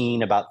are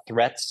seeing about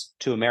threats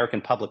to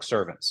American public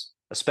servants,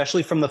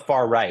 especially from the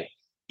far right,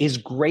 is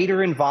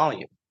greater in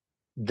volume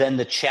than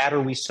the chatter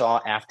we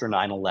saw after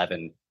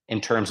 9/11 in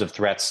terms of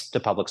threats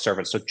to public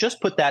servants. So just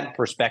put that in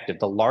perspective.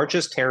 The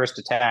largest terrorist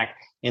attack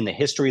in the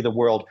history of the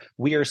world,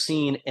 we are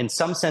seeing, in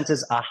some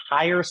senses, a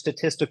higher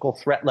statistical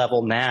threat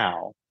level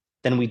now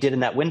than we did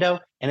in that window,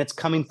 and it's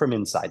coming from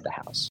inside the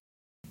House.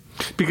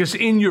 Because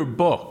in your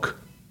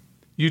book,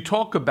 you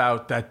talk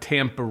about that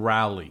Tampa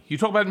rally. You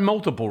talk about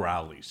multiple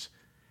rallies.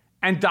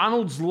 And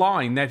Donald's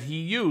line that he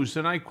used,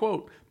 and I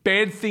quote,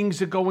 "Bad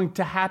things are going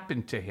to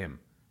happen to him,"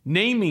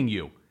 naming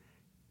you.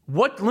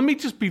 Let me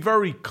just be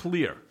very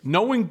clear.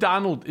 Knowing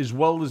Donald as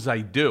well as I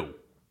do,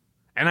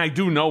 and I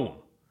do know him,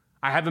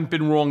 I haven't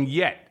been wrong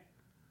yet.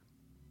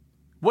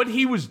 What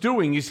he was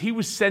doing is he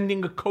was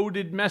sending a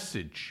coded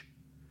message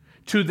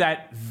to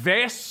that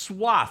vast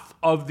swath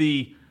of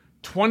the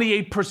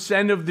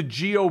 28% of the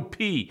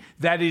GOP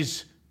that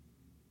is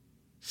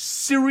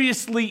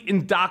seriously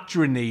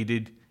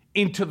indoctrinated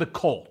into the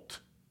cult.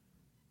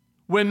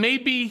 where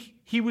maybe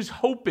he was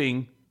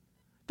hoping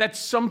that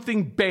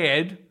something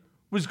bad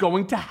was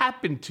going to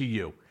happen to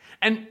you.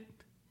 And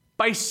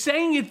by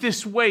saying it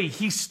this way,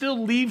 he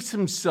still leaves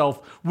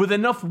himself with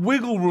enough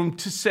wiggle room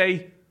to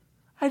say,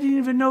 I didn't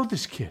even know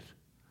this kid.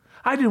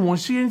 I didn't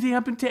want to see anything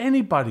happen to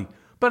anybody.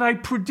 But I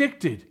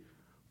predicted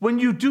when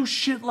you do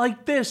shit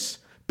like this,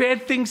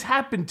 bad things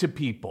happen to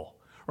people,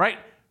 right?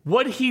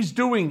 What he's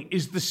doing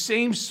is the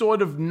same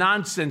sort of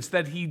nonsense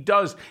that he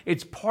does.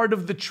 It's part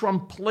of the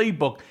Trump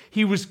playbook.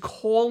 He was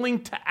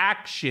calling to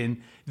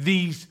action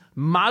these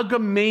MAGA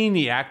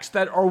maniacs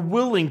that are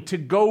willing to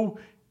go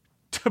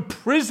to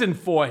prison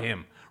for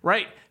him,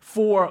 right?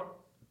 For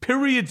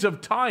periods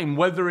of time,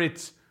 whether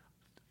it's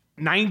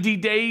 90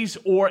 days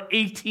or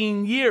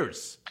 18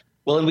 years.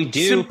 Well, and we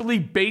do simply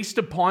based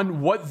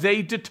upon what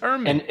they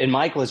determine. And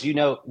Michael, as you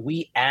know,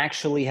 we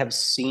actually have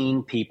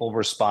seen people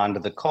respond to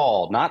the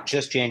call, not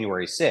just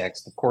January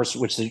 6th, of course,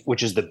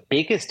 which is the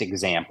biggest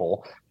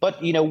example.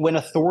 But, you know, when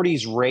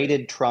authorities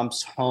raided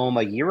Trump's home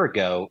a year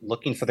ago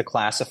looking for the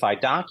classified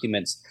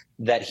documents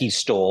that he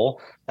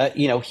stole,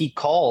 he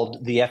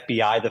called the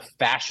FBI the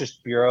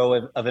fascist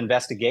bureau of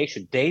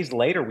investigation. Days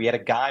later, we had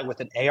a guy with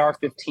an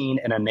AR-15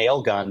 and a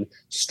nail gun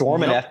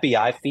storm an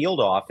FBI field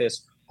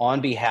office on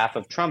behalf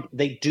of Trump.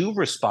 They do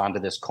respond to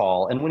this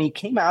call. And when he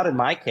came out in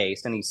my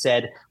case and he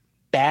said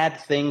bad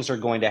things are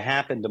going to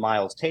happen to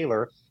Miles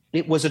Taylor,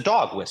 it was a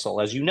dog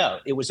whistle, as you know.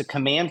 It was a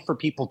command for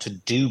people to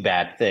do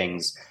bad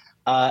things.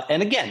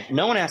 And again,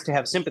 no one has to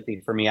have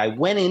sympathy for me. I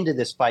went into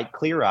this fight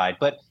clear-eyed.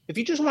 But if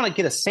you just want to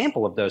get a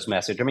sample of those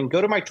messages, I mean,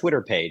 go to my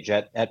Twitter page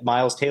at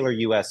Miles Taylor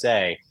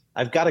USA.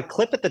 I've got a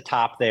clip at the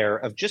top there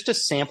of just a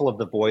sample of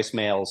the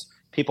voicemails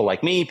people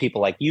like me,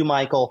 people like you,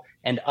 Michael,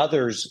 and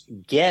others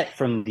get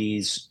from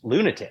these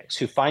lunatics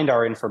who find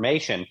our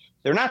information.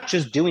 They're not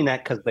just doing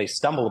that because they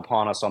stumble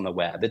upon us on the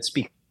web. It's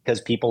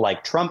because people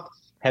like Trump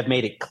have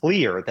made it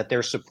clear that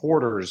their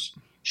supporters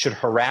should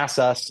harass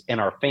us and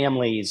our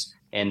families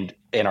and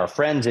our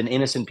friends and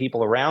innocent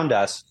people around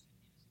us.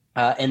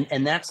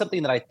 And that's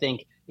something that I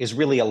think is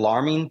really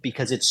alarming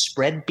because it's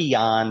spread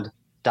beyond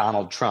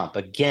Donald Trump.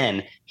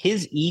 Again,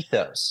 his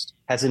ethos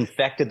has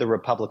infected the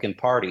Republican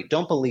Party.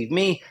 Don't believe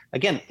me?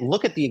 Again,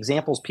 look at the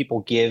examples people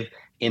give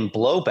in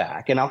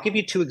blowback. And I'll give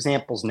you two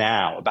examples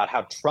now about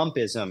how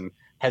Trumpism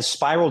has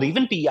spiraled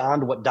even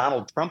beyond what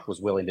Donald Trump was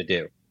willing to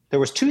do. There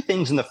was two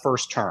things in the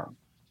first term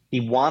he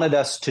wanted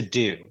us to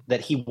do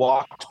that he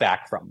walked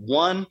back from.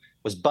 One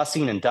was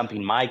busing and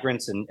dumping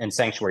migrants in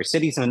sanctuary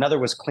cities, and another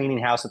was cleaning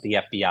house at the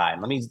FBI.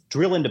 And let me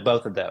drill into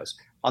both of those.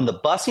 On the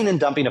busing and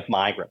dumping of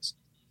migrants,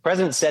 the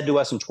president said to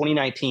us in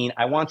 2019,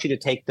 I want you to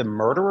take the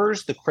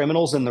murderers, the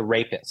criminals, and the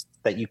rapists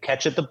that you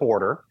catch at the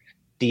border,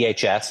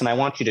 DHS, and I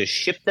want you to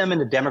ship them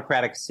into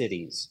democratic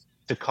cities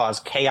to cause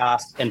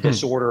chaos and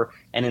disorder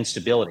and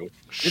instability.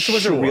 This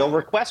was a real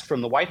request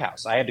from the White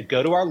House. I had to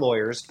go to our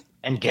lawyers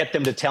and get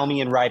them to tell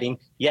me in writing,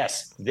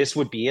 yes, this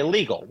would be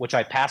illegal, which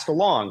I passed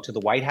along to the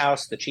White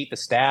House, the chief of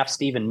staff,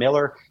 Stephen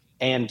Miller,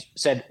 and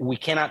said, we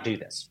cannot do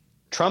this.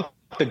 Trump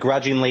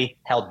begrudgingly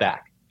held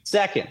back.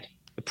 Second,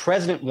 the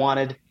president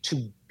wanted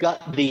to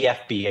gut the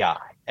FBI.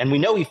 And we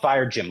know he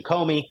fired Jim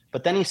Comey,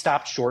 but then he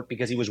stopped short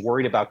because he was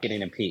worried about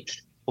getting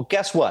impeached. Well,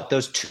 guess what?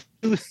 Those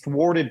two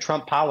thwarted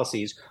Trump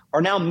policies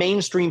are now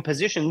mainstream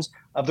positions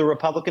of the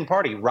Republican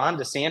Party. Ron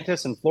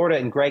DeSantis in Florida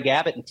and Greg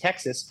Abbott in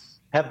Texas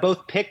have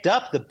both picked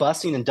up the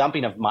busing and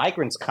dumping of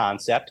migrants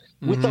concept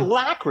with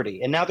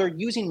alacrity. And now they're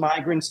using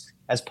migrants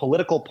as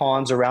political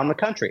pawns around the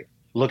country.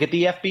 Look at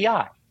the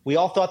FBI. We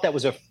all thought that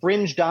was a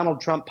fringe Donald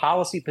Trump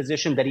policy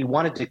position that he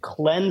wanted to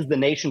cleanse the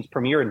nation's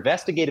premier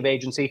investigative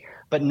agency.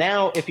 But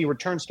now, if he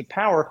returns to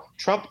power,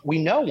 Trump,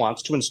 we know,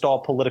 wants to install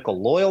political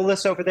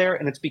loyalists over there.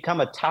 And it's become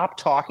a top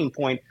talking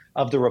point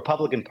of the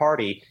Republican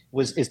Party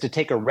is to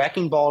take a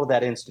wrecking ball to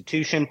that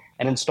institution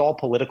and install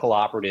political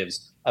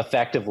operatives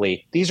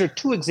effectively. These are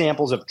two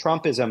examples of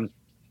Trumpism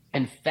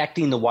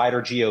infecting the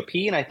wider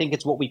GOP. And I think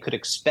it's what we could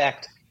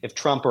expect if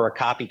Trump or a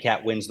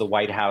copycat wins the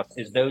White House,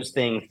 is those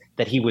things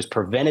that he was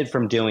prevented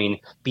from doing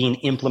being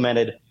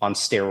implemented on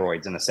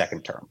steroids in the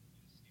second term.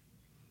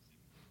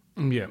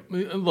 Yeah,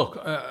 look,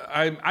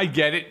 I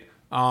get it.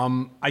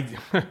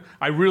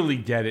 I really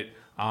get it.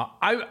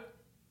 I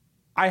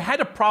had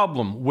a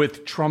problem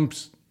with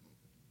Trump's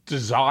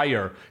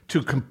desire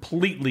to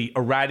completely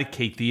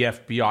eradicate the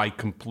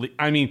FBI.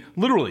 I mean,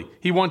 literally,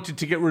 he wanted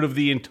to get rid of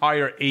the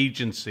entire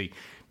agency.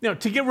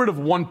 To get rid of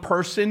one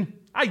person,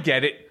 I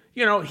get it.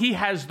 He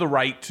has the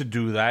right to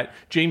do that.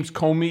 James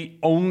Comey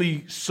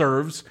only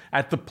serves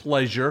at the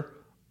pleasure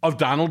of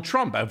Donald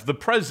Trump, of the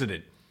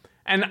president.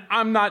 And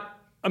I'm not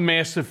a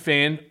massive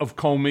fan of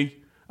Comey,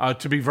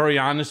 to be very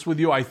honest with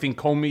you. I think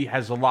Comey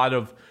has a lot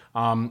of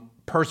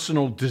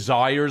personal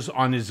desires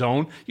on his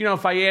own.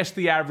 If I ask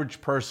the average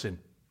person,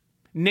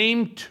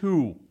 name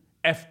 2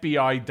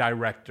 FBI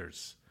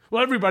directors.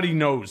 Well, everybody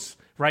knows,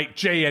 right?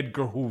 J.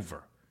 Edgar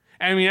Hoover.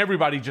 I mean,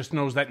 everybody just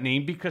knows that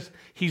name because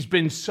he's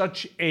been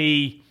such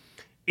a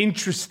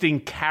interesting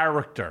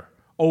character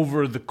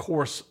over the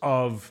course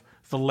of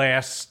the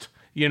last,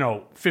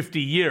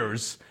 50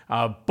 years.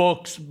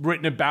 Books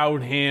written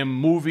about him,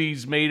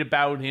 movies made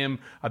about him,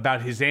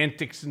 about his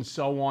antics and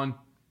so on.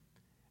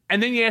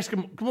 And then you ask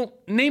him, well,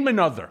 name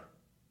another.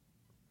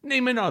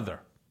 Name another.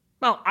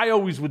 Well, I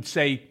always would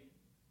say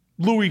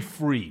Louis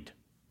Freed.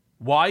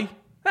 Why?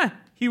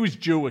 He was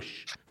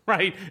Jewish,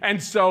 right?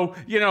 And so,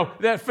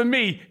 that for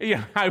me,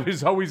 I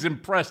was always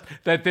impressed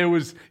that there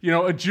was,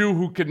 a Jew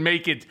who could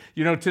make it,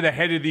 to the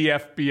head of the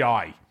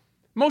FBI.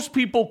 Most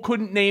people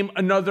couldn't name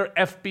another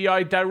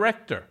FBI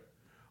director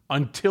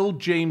until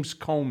James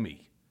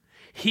Comey.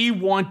 He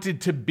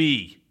wanted to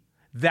be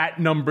that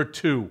number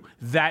 2,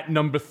 that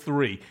number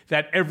 3,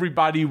 that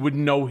everybody would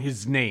know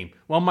his name.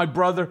 Well, my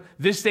brother,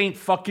 this ain't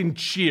fucking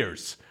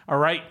Cheers, all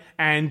right?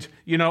 And,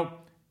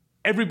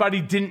 everybody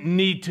didn't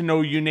need to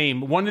know your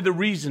name. One of the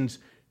reasons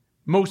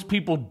most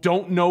people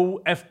don't know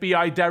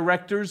FBI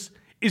directors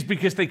is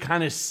because they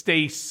kind of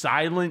stay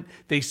silent.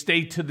 They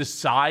stay to the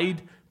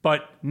side,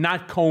 but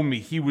not Comey.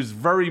 He was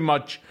very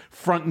much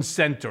front and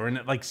center. And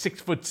at like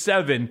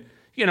 6'7",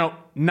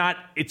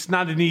 it's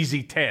not an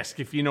easy task,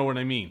 if you know what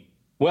I mean.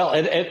 Well,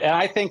 and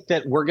I think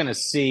that we're going to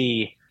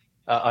see,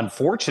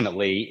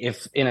 unfortunately,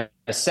 if in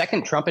a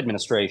second Trump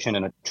administration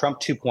and a Trump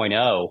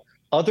 2.0,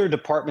 other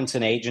departments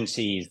and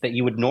agencies that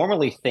you would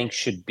normally think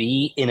should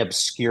be in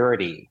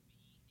obscurity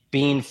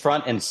being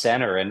front and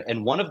center.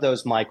 And one of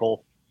those,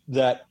 Michael,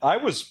 that I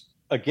was,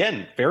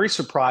 again, very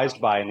surprised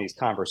by in these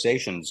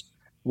conversations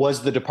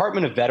was the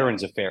Department of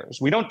Veterans Affairs.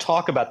 We don't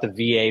talk about the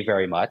VA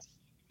very much.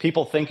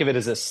 People think of it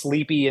as a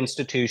sleepy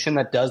institution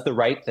that does the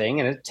right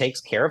thing and it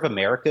takes care of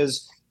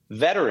America's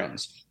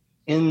veterans.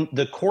 In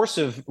the course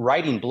of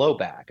writing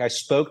Blowback, I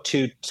spoke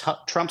to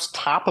Trump's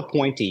top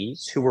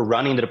appointees who were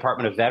running the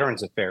Department of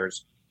Veterans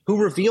Affairs,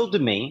 who revealed to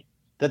me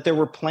that there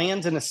were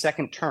plans in a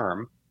second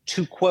term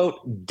to,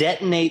 quote,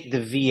 detonate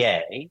the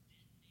VA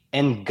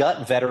and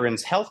gut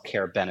veterans' health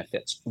care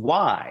benefits.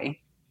 Why?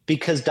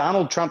 Because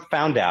Donald Trump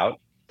found out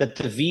that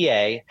the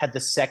VA had the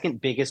second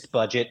biggest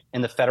budget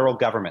in the federal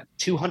government,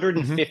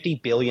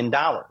 $250 billion,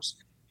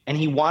 and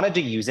he wanted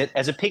to use it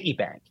as a piggy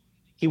bank.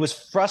 He was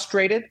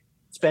frustrated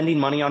spending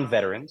money on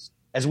veterans.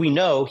 As we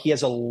know, he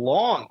has a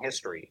long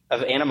history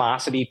of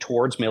animosity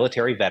towards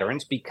military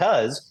veterans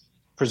because,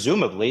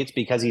 presumably, it's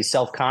because he's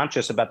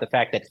self-conscious about the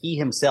fact that he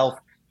himself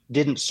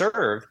didn't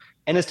serve.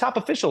 And his top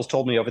officials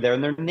told me over there,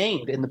 and they're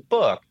named in the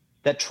book,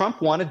 that Trump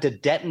wanted to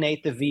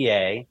detonate the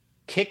VA,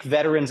 kick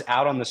veterans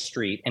out on the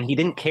street, and he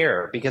didn't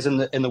care because in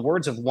the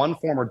words of one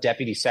former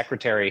deputy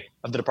secretary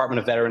of the Department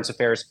of Veterans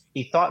Affairs,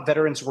 he thought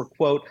veterans were,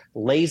 quote,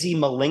 lazy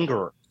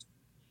malingerers.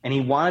 And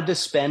he wanted to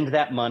spend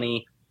that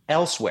money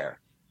elsewhere.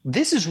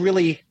 This is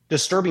really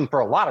disturbing for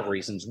a lot of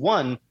reasons.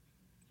 One,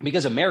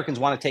 because Americans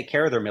want to take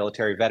care of their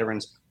military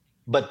veterans.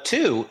 But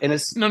two,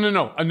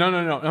 No.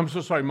 I'm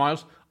so sorry,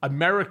 Miles.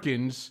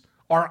 Americans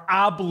are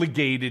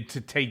obligated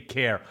to take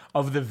care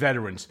of the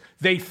veterans.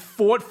 They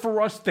fought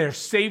for us. They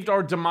saved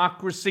our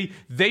democracy.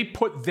 They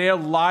put their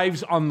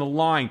lives on the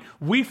line.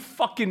 We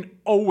fucking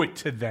owe it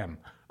to them.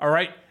 All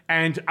right?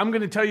 And I'm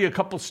going to tell you a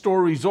couple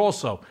stories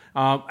also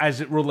as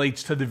it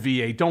relates to the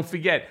VA. Don't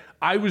forget,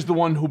 I was the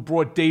one who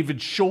brought David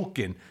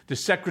Shulkin, the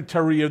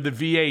Secretary of the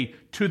VA,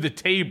 to the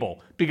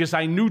table because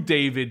I knew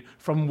David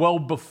from well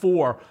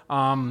before,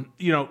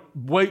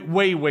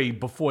 way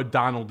before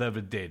Donald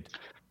ever did.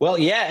 Well,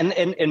 yeah.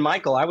 And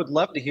Michael, I would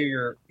love to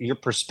hear your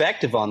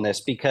perspective on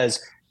this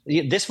because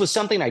this was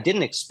something I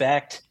didn't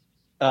expect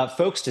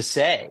folks to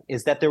say,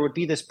 is that there would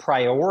be this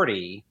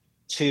priority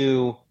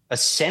to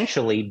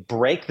essentially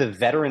break the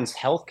veterans'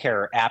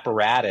 healthcare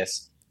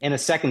apparatus in a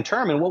second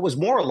term. And what was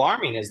more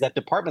alarming is that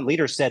department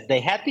leaders said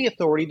they had the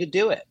authority to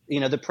do it.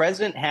 The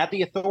president had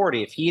the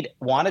authority, if he'd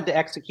wanted to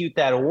execute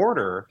that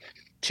order,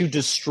 to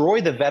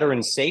destroy the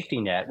veterans' safety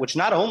net, which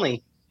not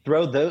only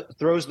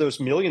throws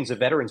those millions of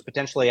veterans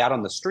potentially out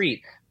on the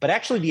street, but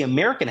actually the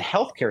American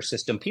healthcare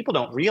system, people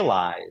don't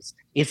realize,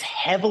 is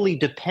heavily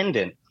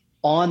dependent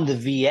on the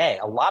VA.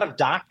 A lot of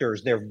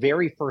doctors, their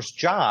very first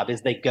job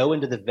is they go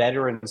into the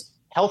veterans'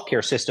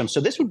 healthcare system. So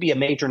this would be a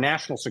major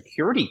national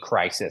security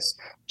crisis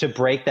to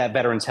break that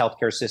veterans'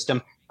 healthcare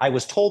system. I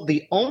was told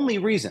the only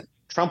reason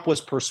Trump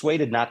was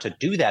persuaded not to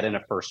do that in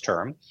a first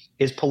term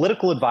is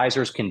political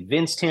advisors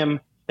convinced him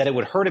that it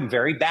would hurt him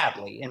very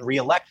badly in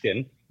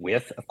re-election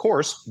with, of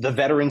course, the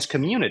veterans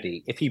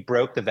community if he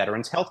broke the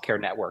veterans healthcare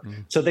network.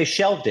 So they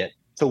shelved it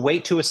to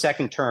wait to a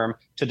second term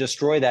to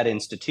destroy that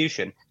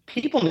institution.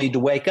 People need to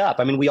wake up.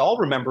 I mean, we all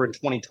remember in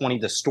 2020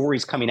 the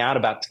stories coming out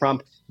about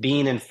Trump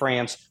being in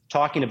France,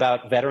 talking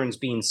about veterans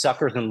being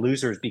suckers and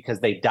losers because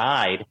they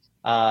died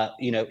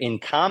in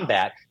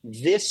combat.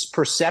 This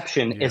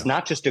perception is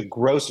not just a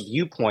gross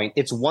viewpoint.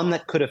 It's one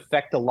that could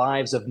affect the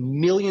lives of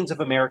millions of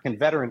American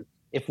veterans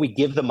if we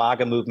give the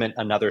MAGA movement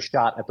another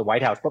shot at the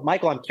White House. But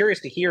Michael, I'm curious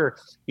to hear,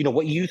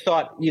 what you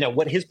thought,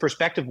 what his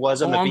perspective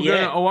was on the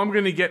VA. I'm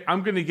going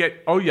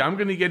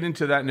to get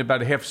into that in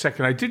about a half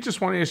second. I did just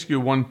want to ask you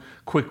one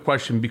quick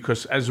question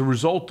because as a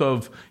result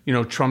of,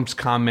 Trump's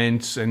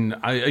comments, and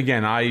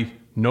I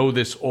know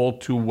this all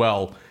too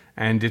well,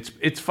 and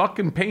it's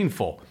fucking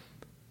painful.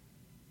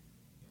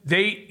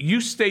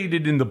 You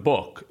stated in the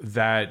book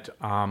that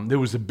there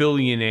was a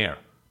billionaire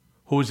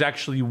who was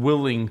actually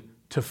willing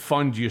to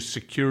fund your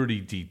security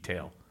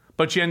detail,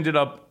 but you ended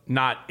up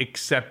not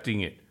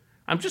accepting it.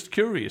 I'm just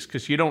curious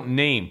because you don't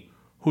name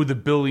who the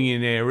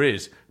billionaire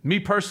is. Me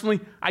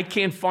personally, I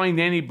can't find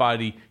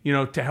anybody,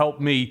 to help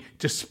me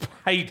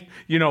despite,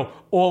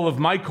 all of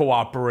my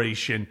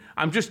cooperation.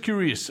 I'm just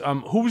curious,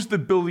 who's the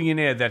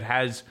billionaire that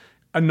has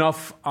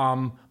enough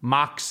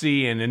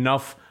moxie and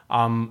enough,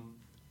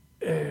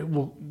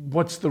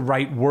 what's the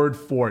right word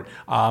for it?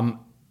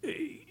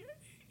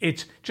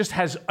 It just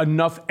has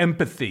enough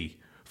empathy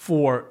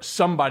for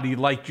somebody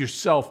like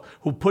yourself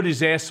who put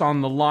his ass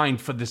on the line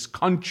for this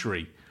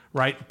country,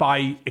 right,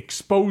 by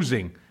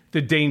exposing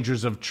the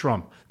dangers of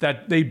Trump,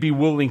 that they'd be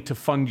willing to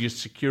fund your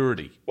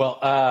security? Well,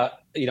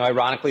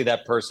 ironically,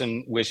 that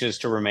person wishes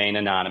to remain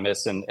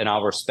anonymous, and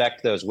I'll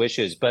respect those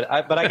wishes. But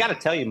I got to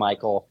tell you,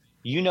 Michael,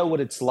 you know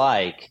what it's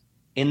like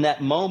in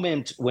that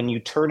moment when you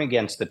turn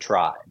against the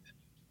tribe.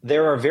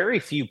 There are very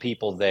few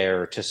people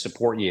there to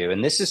support you.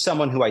 And this is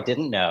someone who I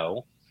didn't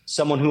know,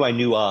 someone who I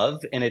knew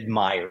of and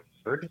admired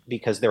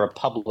because they're a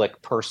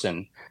public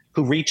person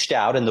who reached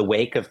out in the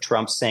wake of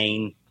Trump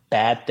saying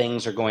bad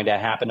things are going to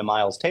happen to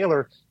Miles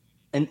Taylor,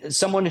 and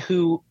someone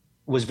who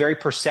was very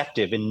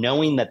perceptive in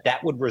knowing that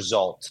that would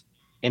result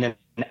in an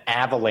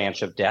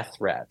avalanche of death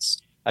threats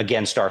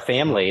against our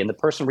family. And the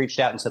person reached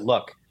out and said,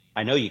 look,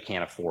 I know you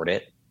can't afford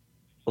it.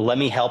 Let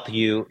me help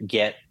you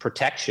get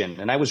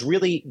protection. And I was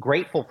really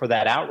grateful for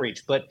that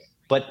outreach. But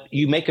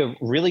you make a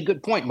really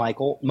good point,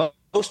 Michael.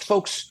 Most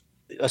folks,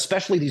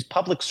 especially these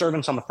public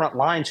servants on the front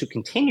lines who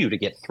continue to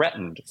get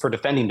threatened for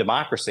defending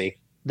democracy,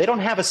 they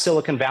don't have a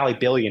Silicon Valley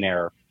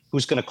billionaire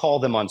who's going to call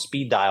them on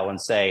speed dial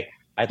and say,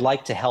 I'd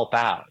like to help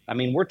out. I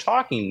mean, we're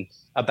talking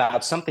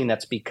about something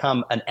that's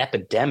become an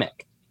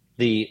epidemic,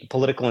 the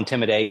political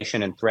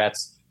intimidation and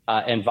threats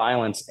and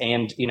violence.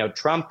 And,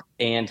 Trump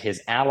and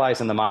his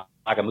allies in the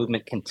MAGA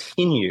movement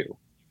continue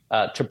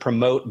to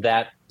promote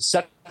that,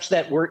 such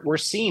that we're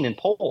seeing in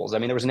polls. I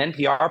mean, there was an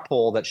NPR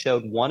poll that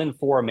showed 1 in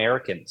 4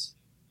 Americans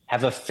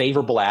have a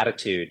favorable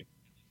attitude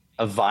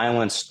of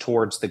violence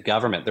towards the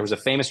government. There was a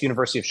famous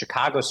University of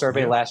Chicago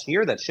survey last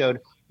year that showed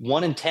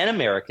 1 in 10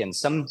 Americans,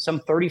 some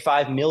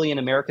 35 million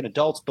American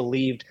adults,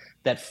 believed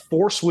that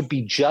force would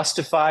be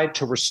justified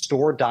to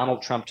restore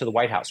Donald Trump to the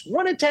White House.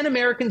 1 in 10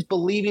 Americans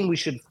believing we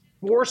should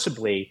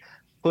forcibly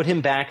put him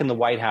back in the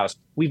White House.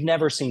 We've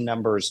never seen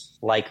numbers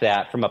like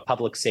that from a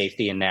public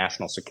safety and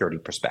national security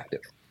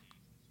perspective.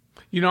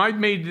 I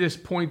made this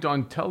point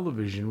on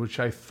television, which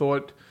I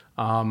thought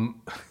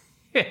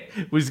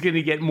was going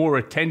to get more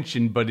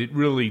attention, but it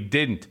really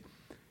didn't.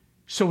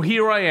 So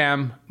here I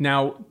am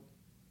now,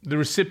 the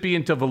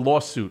recipient of a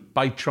lawsuit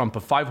by Trump, a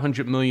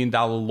 $500 million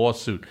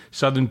lawsuit,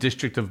 Southern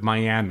District of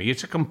Miami.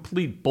 It's a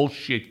complete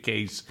bullshit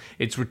case.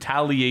 It's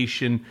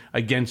retaliation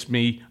against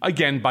me,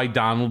 again, by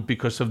Donald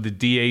because of the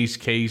DA's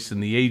case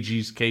and the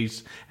AG's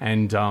case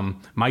and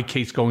my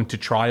case going to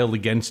trial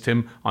against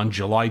him on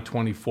July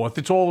 24th.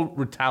 It's all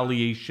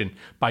retaliation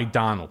by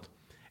Donald.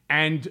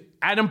 And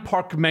Adam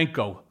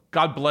Parkmenko,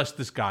 God bless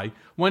this guy,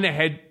 went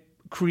ahead,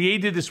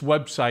 created this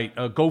website,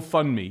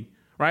 GoFundMe,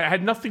 right? I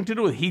had nothing to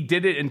do with it. He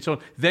did it, and so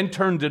then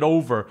turned it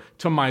over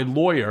to my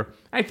lawyer.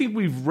 I think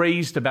we've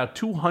raised about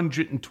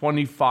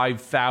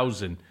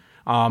 $225,000.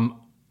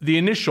 The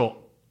initial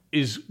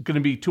is going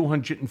to be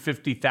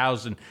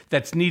 $250,000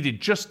 that's needed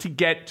just to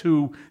get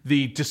to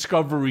the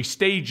discovery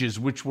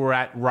stages, which we're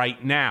at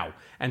right now.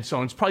 And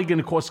so it's probably going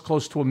to cost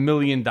close to $1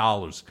 million,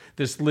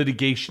 this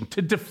litigation,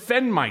 to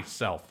defend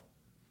myself.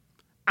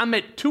 I'm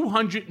at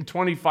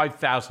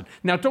 $225,000.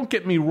 Now, don't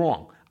get me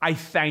wrong. I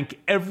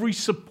thank every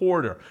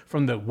supporter,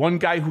 from the one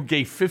guy who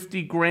gave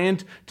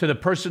 $50,000 to the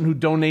person who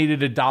donated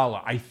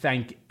 $1. I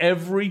thank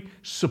every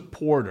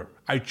supporter.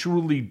 I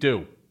truly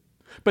do.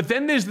 But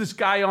then there's this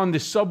guy on the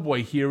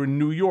subway here in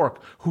New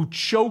York who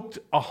choked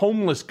a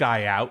homeless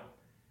guy out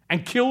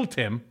and killed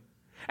him.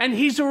 And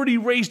he's already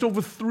raised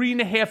over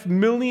 $3.5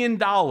 million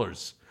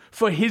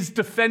for his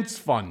defense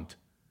fund.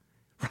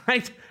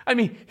 Right? I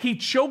mean, he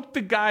choked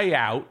the guy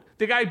out.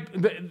 The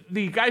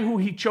guy who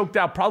he choked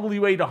out probably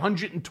weighed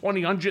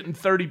 120,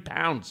 130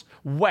 pounds,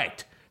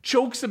 wet,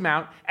 chokes him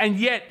out, and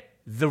yet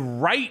the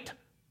right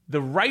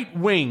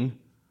wing,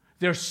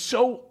 they're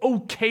so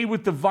okay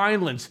with the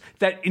violence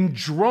that in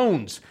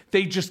drones,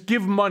 they just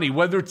give money,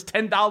 whether it's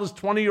 $10,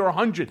 $20, or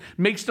 $100,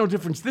 makes no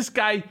difference. This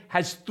guy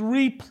has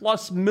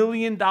 $3+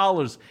 million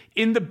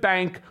in the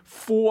bank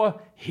for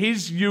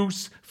his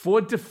use, for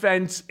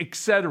defense,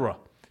 etc.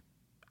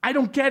 I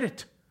don't get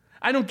it.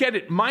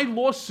 My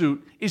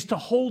lawsuit is to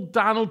hold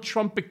Donald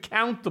Trump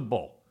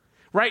accountable,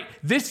 right?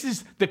 This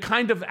is the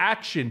kind of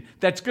action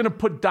that's going to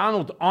put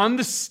Donald on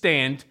the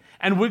stand,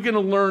 and we're going to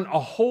learn a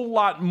whole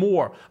lot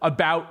more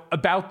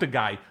about the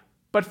guy.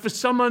 But for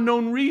some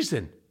unknown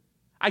reason,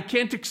 I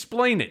can't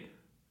explain it.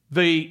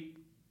 The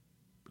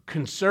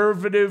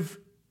conservative,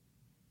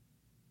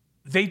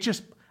 they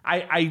just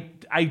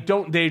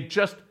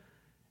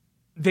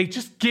they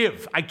just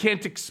give. I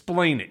can't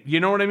explain it. You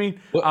know what I mean?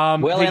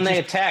 They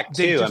attack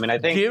too. I mean, I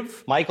think,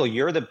 Michael,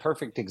 you're the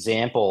perfect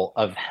example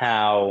of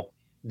how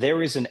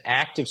there is an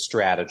active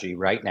strategy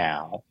right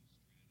now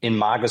in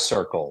MAGA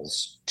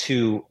circles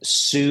to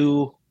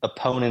sue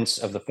opponents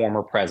of the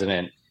former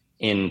president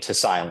into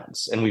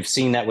silence. And we've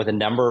seen that with a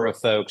number of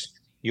folks,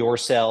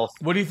 yourself.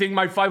 What do you think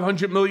my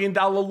 $500 million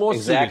lawsuit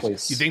Exactly.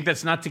 is? You think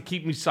that's not to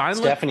keep me silent?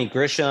 Stephanie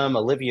Grisham,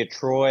 Olivia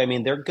Troy. I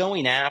mean, they're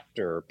going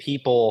after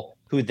people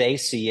who they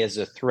see as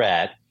a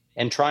threat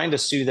and trying to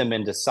sue them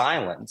into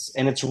silence.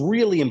 And it's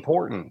really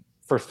important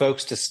for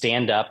folks to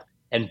stand up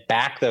and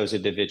back those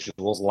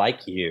individuals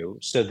like you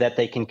so that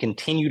they can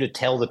continue to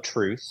tell the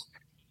truth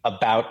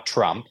about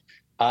Trump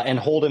and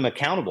hold him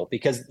accountable,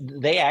 because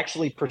they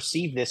actually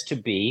perceive this to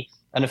be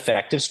an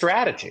effective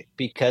strategy,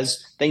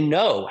 because they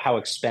know how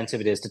expensive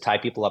it is to tie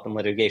people up in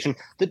litigation.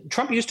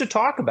 Trump used to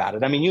talk about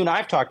it. I mean, you and I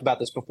have talked about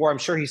this before. I'm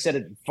sure he said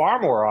it far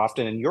more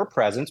often in your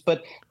presence,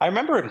 but I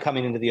remember him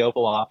coming into the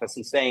Oval Office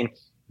and saying,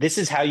 this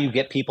is how you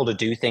get people to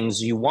do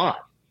things you want.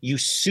 You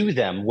sue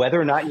them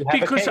whether or not you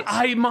have a case.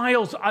 Because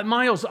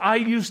Miles, I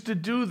used to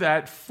do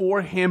that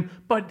for him,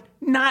 but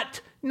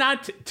not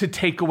to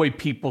take away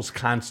people's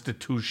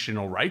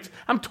constitutional rights.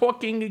 I'm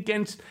talking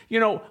against,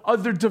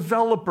 other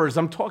developers.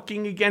 I'm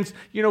talking against,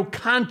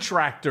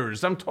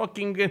 contractors. I'm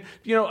talking,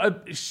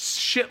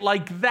 shit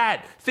like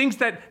that. Things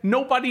that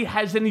nobody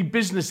has any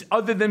business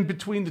other than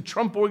between the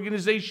Trump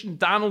organization,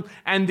 Donald,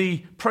 and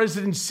the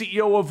president,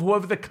 CEO of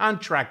whoever the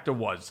contractor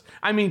was.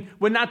 I mean,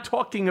 we're not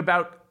talking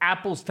about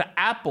apples to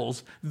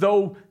apples,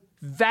 though.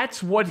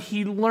 That's what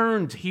he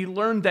learned. He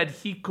learned that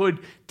he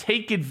could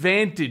take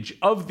advantage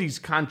of these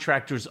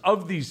contractors,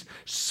 of these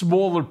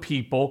smaller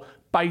people,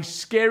 by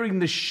scaring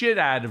the shit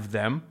out of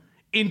them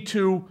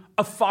into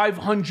a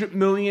 $500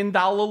 million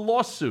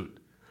lawsuit.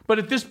 But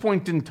at this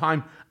point in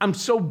time, I'm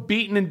so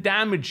beaten and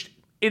damaged,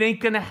 it ain't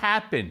going to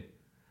happen.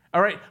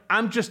 All right?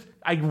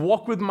 I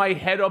walk with my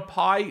head up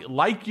high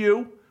like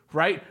you,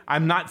 right?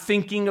 I'm not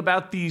thinking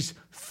about these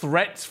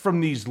threats from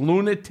these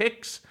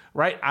lunatics,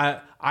 right?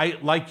 I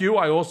like you,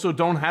 I also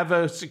don't have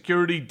a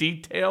security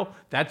detail.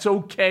 That's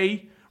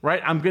okay,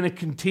 right? I'm going to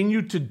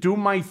continue to do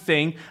my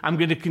thing. I'm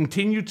going to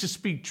continue to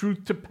speak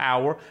truth to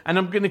power, and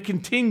I'm going to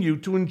continue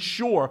to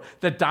ensure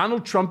that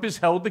Donald Trump is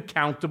held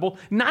accountable,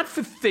 not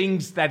for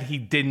things that he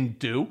didn't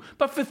do,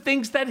 but for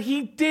things that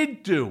he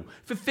did do,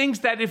 for things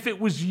that if it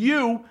was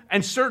you,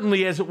 and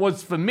certainly as it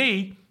was for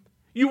me,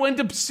 you end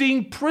up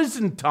seeing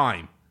prison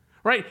time.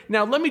 Right.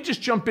 Now, let me just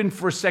jump in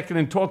for a second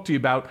and talk to you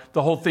about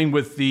the whole thing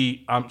with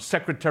the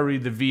Secretary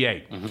of the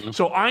VA. Mm-hmm.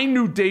 So I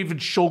knew David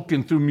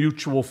Shulkin through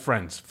mutual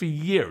friends for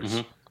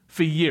years,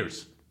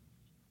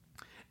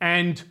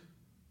 And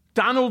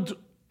Donald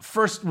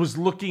first was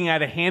looking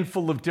at a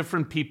handful of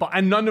different people,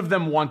 and none of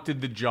them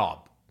wanted the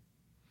job.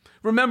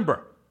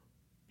 Remember,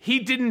 he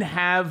didn't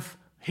have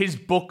his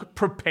book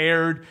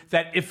prepared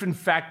that if, in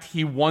fact,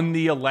 he won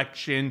the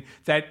election,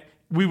 that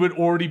we would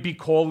already be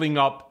calling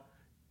up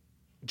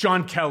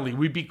John Kelly,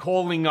 we'd be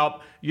calling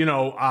up,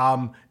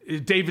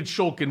 David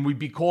Shulkin, we'd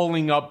be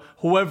calling up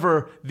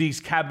whoever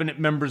these cabinet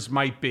members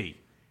might be.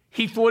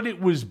 He thought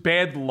it was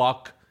bad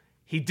luck.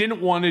 He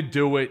didn't want to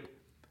do it.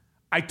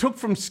 I took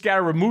from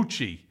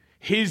Scaramucci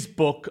his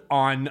book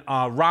on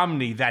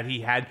Romney that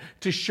he had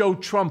to show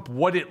Trump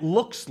what it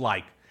looks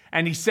like.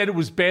 And he said it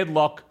was bad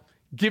luck.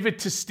 Give it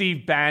to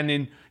Steve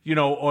Bannon,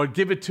 or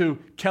give it to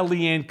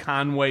Kellyanne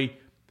Conway.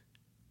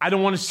 I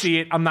don't want to see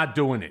it. I'm not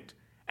doing it.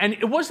 And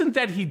it wasn't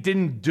that he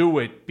didn't do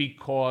it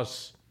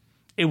because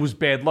it was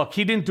bad luck.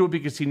 He didn't do it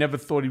because he never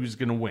thought he was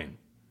going to win.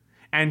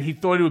 And he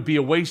thought it would be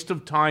a waste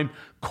of time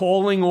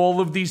calling all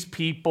of these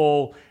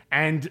people,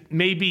 and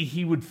maybe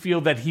he would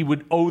feel that he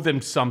would owe them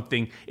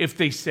something if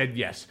they said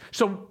yes.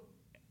 So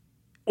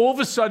all of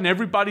a sudden,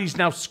 everybody's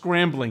now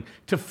scrambling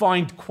to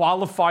find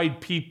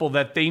qualified people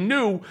that they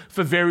knew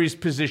for various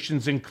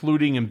positions,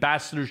 including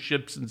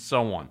ambassadorships and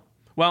so on.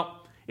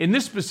 Well, in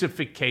this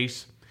specific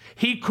case,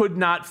 he could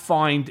not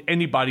find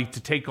anybody to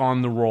take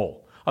on the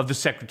role of the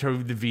Secretary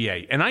of the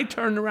VA. And I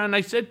turned around and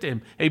I said to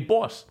him, hey,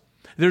 boss,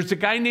 there's a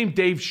guy named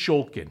Dave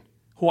Shulkin,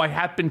 who I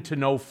happen to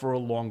know for a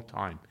long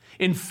time.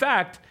 In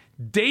fact,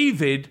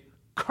 David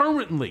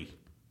currently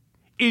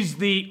is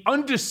the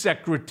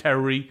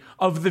undersecretary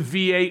of the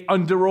VA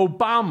under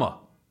Obama.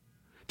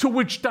 To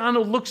which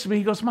Donald looks at me,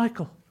 he goes,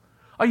 Michael,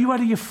 are you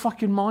out of your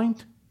fucking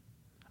mind?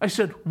 I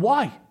said,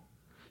 why?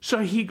 So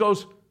he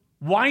goes,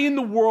 why in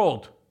the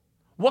world?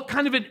 What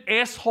kind of an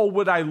asshole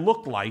would I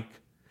look like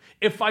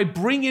if I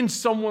bring in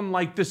someone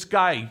like this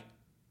guy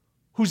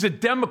who's a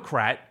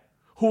Democrat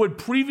who had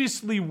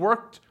previously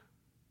worked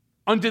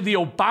under the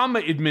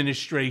Obama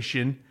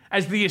administration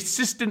as the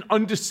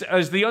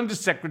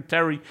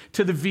undersecretary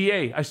to the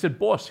VA? I said,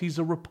 boss, he's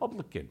a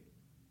Republican.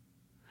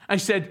 I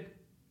said,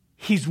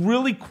 he's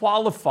really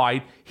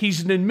qualified.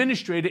 He's an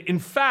administrator. In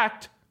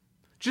fact,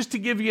 just to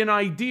give you an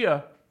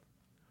idea,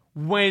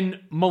 when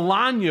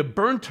Melania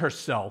burnt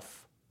herself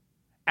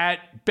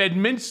at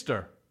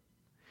Bedminster,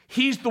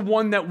 He's the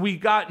one that we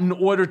got in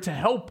order to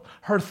help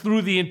her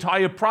through the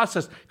entire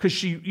process because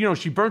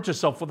she burnt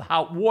herself with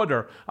hot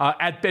water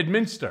at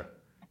Bedminster.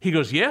 He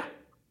goes, yeah?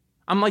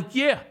 I'm like,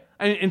 yeah.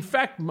 And in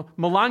fact,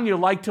 Melania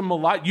liked him a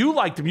lot. You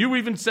liked him. You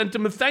even sent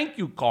him a thank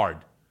you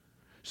card.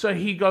 So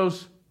he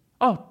goes,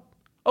 oh,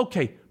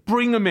 okay,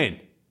 bring him in.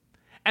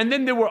 And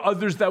then there were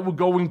others that were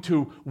going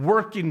to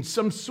work in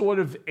some sort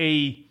of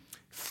a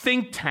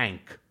think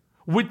tank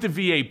with the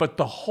VA. But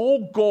the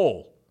whole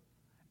goal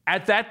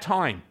at that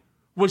time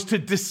was to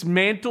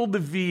dismantle the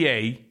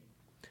VA.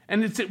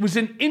 And it was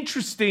an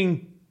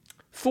interesting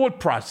thought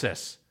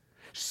process.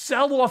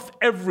 Sell off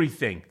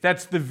everything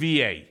that's the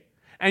VA.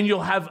 And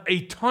you'll have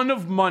a ton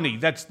of money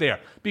that's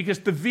there. Because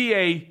the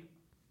VA,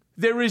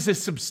 there is a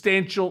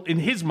substantial, in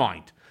his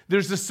mind,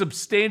 there's a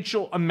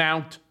substantial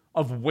amount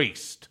of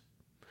waste.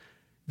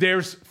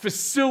 There's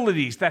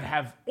facilities that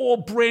have all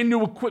brand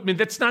new equipment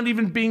that's not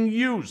even being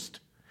used.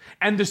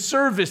 And the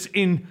service,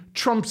 in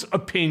Trump's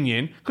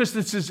opinion, because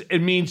this is a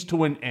means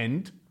to an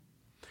end,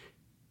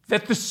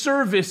 that the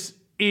service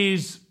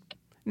is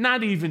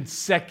not even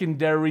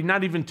secondary,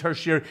 not even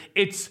tertiary,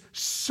 it's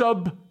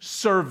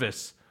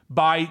sub-service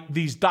by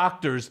these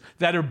doctors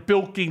that are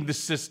bilking the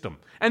system.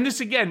 And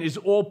this, again, is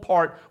all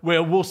part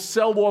where we'll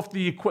sell off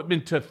the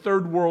equipment to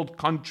third world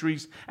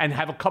countries and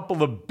have a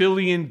couple of $1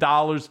 billion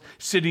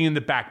sitting in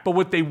the back. But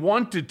what they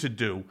wanted to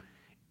do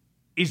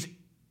is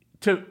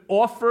to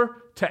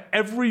offer to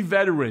every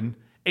veteran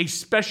a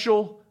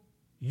special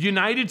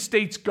United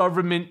States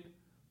government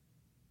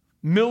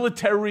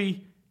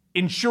military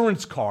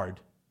insurance card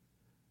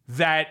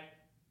that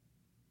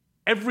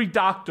every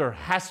doctor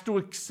has to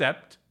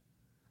accept.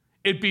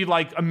 It'd be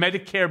like a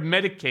Medicare,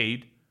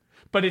 Medicaid,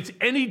 but it's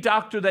any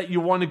doctor that you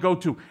want to go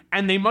to,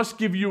 and they must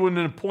give you an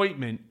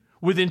appointment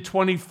within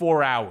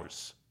 24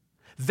 hours.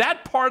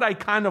 That part I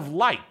kind of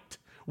liked,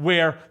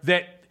 where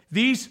that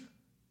these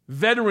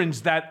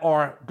veterans that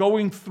are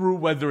going through,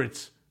 whether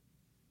it's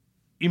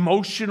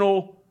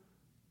emotional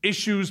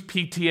issues,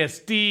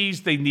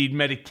 PTSDs, they need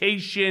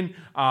medication,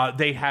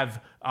 they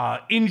have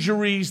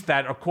injuries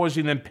that are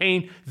causing them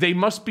pain, they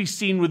must be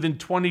seen within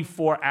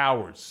 24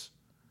 hours.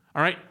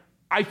 All right?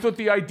 I thought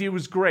the idea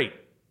was great.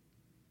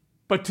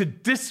 But to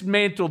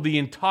dismantle the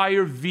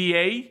entire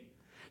VA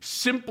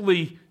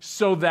simply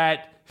so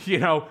that,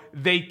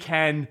 they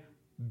can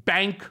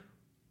bank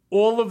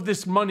all of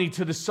this money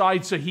to the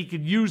side so he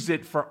could use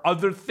it for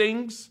other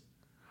things,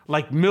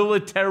 like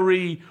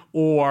military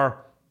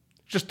or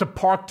just to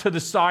park to the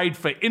side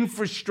for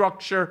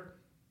infrastructure,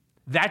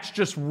 that's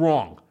just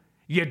wrong.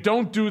 You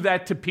don't do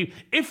that to people.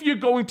 If you're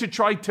going to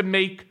try to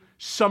make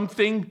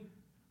something,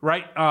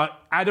 right,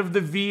 out of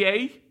the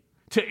VA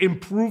to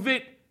improve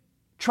it,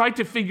 try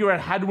to figure out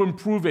how to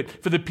improve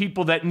it for the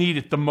people that need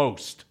it the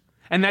most.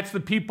 And that's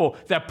the people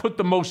that put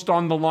the most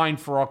on the line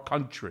for our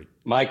country.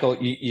 Michael,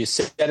 you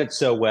said it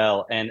so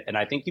well. And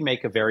I think you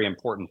make a very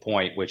important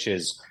point, which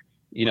is,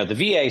 the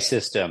VA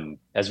system,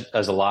 as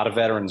a lot of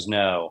veterans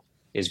know,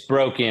 is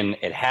broken.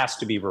 It has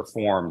to be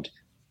reformed.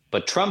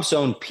 But Trump's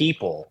own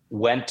people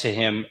went to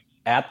him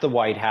at the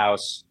White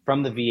House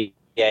from the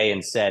VA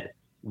and said,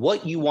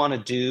 what you want to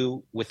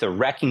do with a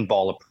wrecking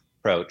ball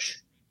approach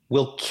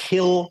will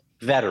kill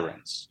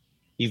veterans.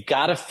 You've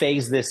got to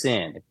phase this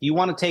in. If you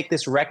want to take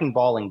this wrecking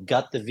ball and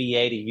gut the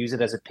VA to use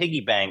it as a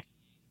piggy bank,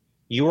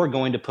 you are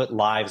going to put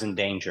lives in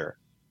danger.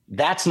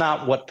 That's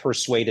not what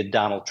persuaded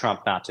Donald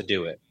Trump not to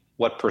do it.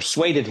 What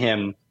persuaded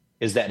him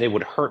is that it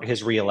would hurt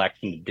his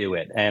reelection to do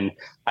it. And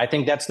I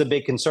think that's the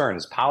big concern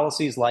is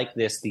policies like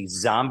this, these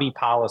zombie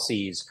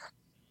policies,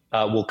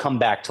 will come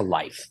back to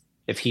life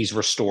if he's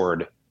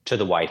restored to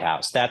the White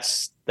House.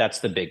 That's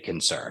the big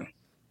concern.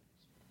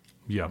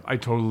 Yeah, I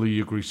totally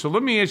agree. So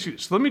let me ask you,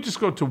 let me just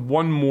go to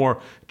one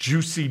more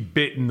juicy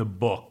bit in the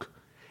book.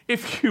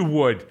 If you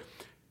would,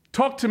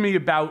 talk to me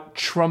about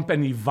Trump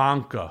and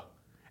Ivanka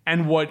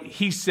and what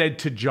he said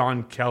to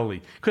John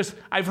Kelly. Because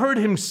I've heard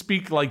him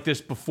speak like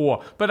this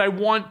before, but I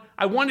want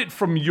it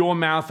from your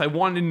mouth. I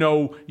want to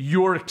know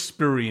your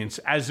experience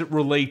as it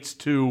relates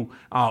to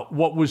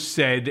what was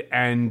said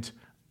and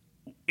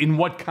in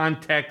what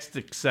context,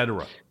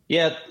 etc.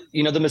 Yeah,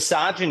 the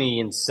misogyny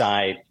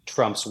inside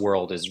Trump's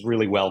world is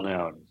really well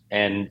known.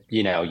 And,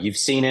 you've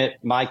seen it,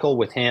 Michael,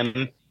 with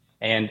him.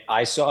 And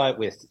I saw it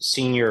with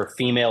senior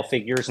female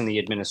figures in the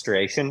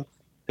administration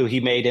who he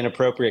made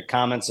inappropriate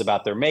comments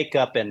about their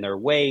makeup and their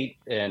weight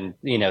and,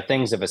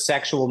 things of a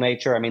sexual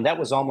nature. I mean, that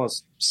was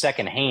almost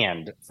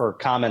secondhand for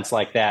comments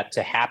like that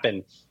to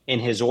happen in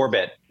his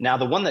orbit. Now,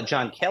 the one that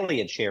John Kelly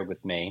had shared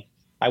with me,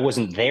 I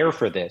wasn't there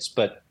for this,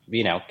 but,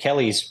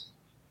 Kelly's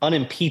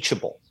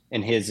unimpeachable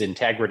in his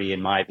integrity,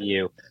 in my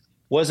view,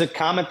 was a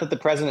comment that the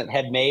president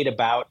had made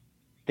about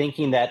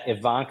thinking that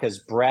Ivanka's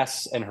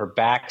breasts and her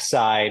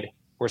backside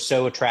were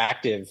so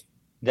attractive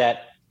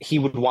that he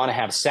would want to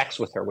have sex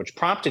with her, which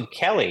prompted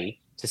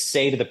Kelly to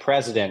say to the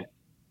president,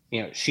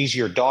 she's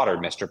your daughter,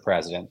 Mr.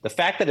 President. The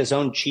fact that his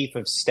own chief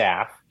of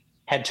staff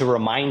had to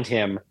remind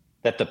him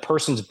that the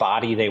person's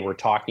body they were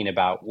talking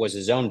about was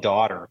his own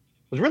daughter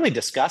was really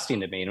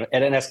disgusting to me.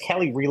 And as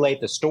Kelly relayed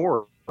the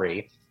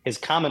story, His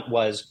comment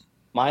was,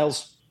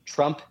 Miles,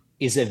 Trump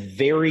is a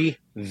very,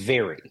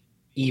 very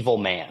evil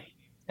man.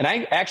 And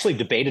I actually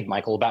debated,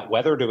 Michael, about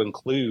whether to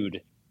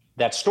include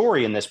that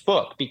story in this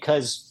book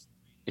because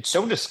it's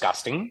so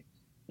disgusting.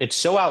 It's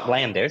so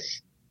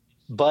outlandish.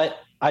 But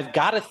I've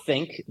got to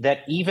think that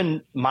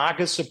even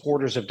MAGA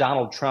supporters of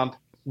Donald Trump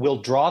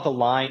will draw the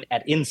line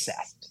at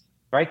incest,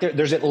 right?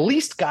 There's at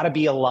least got to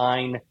be a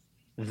line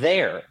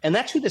there. And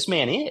that's who this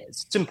man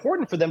is. It's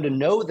important for them to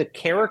know the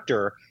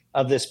character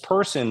of this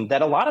person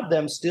that a lot of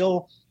them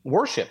still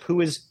worship,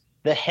 who is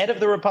the head of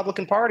the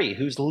Republican Party,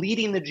 who's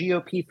leading the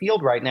GOP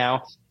field right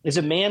now, is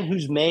a man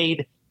who's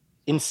made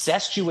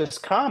incestuous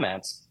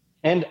comments.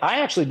 And I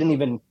actually didn't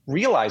even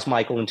realize,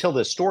 Michael, until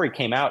this story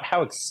came out,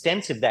 how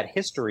extensive that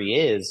history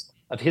is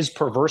of his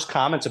perverse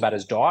comments about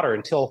his daughter,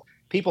 until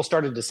people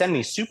started to send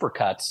me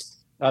supercuts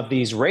of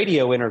these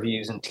radio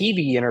interviews and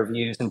TV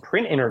interviews and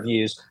print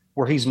interviews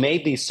where he's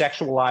made these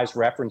sexualized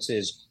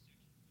references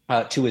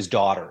to his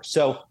daughter.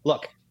 So,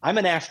 look, I'm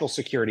a national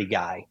security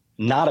guy,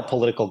 not a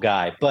political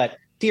guy. But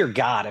dear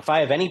God, if I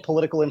have any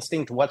political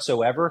instinct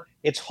whatsoever,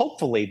 it's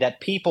hopefully that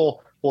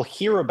people will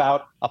hear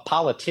about a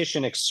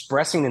politician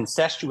expressing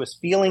incestuous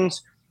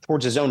feelings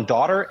towards his own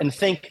daughter and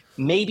think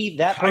maybe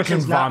that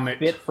person's not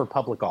fit for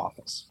public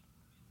office.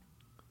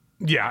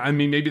 Yeah, I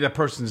mean, maybe that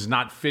person's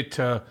not fit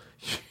to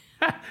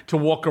to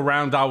walk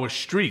around our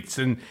streets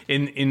in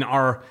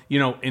our,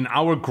 in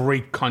our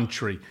great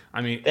country.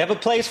 I mean, they have a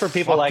place for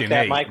people like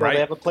that, Michael. Right? They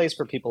have a place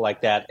for people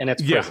like that, and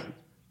it's prison.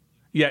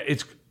 Yeah,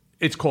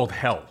 it's called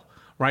hell,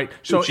 right?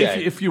 So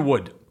if you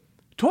would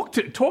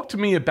talk to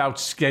me about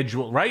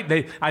schedule,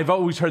 right? I've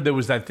always heard there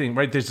was that thing,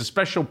 right? There's a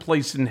special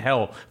place in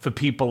hell for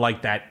people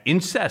like that.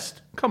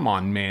 Incest, come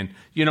on, man.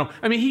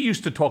 I mean, he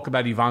used to talk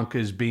about Ivanka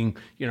as being,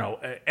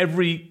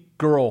 every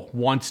girl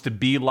wants to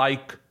be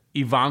like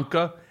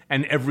Ivanka,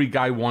 and every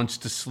guy wants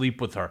to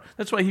sleep with her.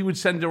 That's why he would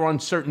send her on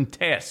certain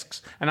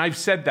tasks. And I've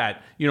said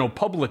that,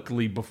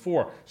 publicly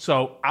before.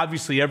 So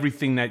obviously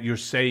everything that you're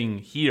saying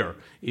here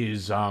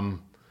is,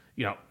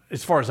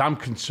 as far as I'm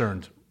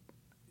concerned,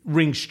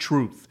 rings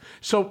truth.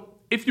 So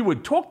if you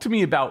would talk to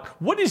me about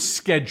what is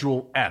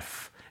Schedule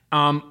F?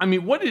 I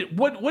mean,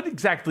 what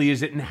exactly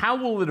is it, and how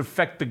will it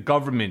affect the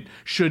government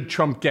should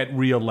Trump get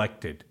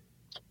reelected?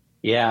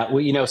 Yeah,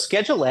 well,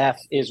 Schedule F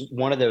is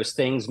one of those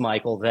things,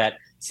 Michael, that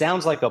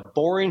sounds like a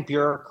boring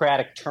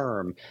bureaucratic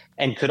term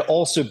and could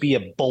also be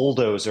a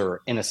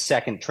bulldozer in a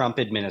second Trump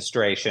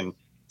administration.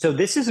 So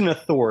this is an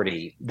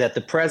authority that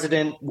the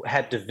president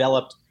had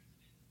developed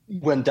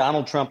when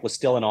Donald Trump was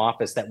still in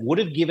office that would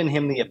have given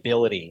him the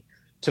ability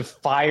to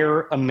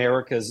fire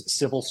America's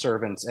civil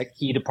servants at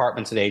key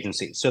departments and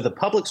agencies. So the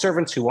public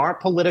servants who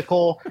aren't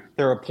political,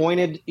 they're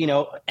appointed,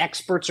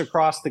 experts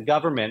across the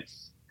government.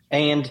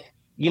 And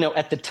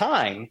at the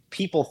time,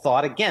 people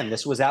thought, again,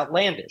 this was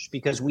outlandish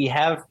because we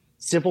have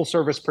civil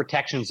service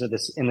protections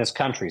in this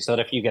country. So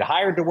that if you get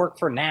hired to work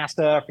for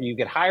NASA, if you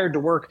get hired to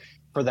work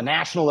for the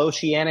National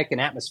Oceanic and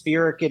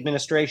Atmospheric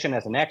Administration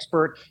as an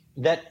expert,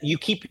 that you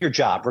keep your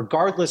job,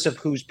 regardless of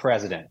who's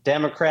president,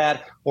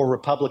 Democrat or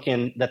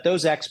Republican, that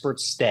those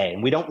experts stay.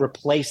 And we don't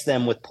replace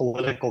them with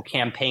political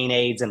campaign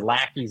aides and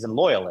lackeys and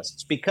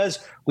loyalists, because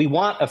we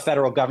want a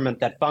federal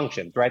government that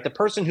functions, right? The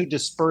person who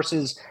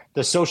disperses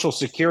the Social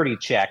Security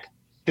check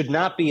should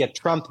not be a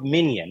Trump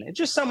minion. It's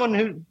just someone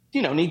who,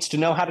 needs to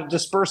know how to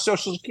disperse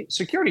Social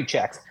Security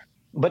checks.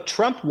 But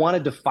Trump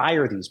wanted to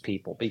fire these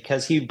people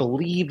because he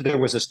believed there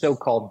was a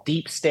so-called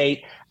deep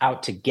state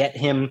out to get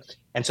him.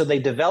 And so they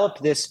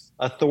developed this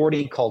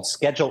authority called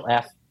Schedule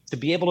F to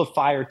be able to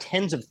fire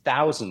tens of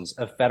thousands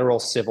of federal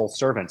civil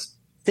servants.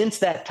 Since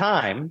that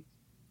time,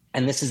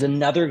 and this is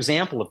another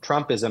example of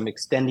Trumpism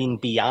extending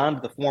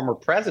beyond the former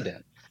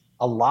president,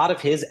 a lot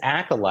of his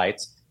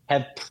acolytes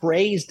have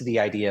praised the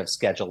idea of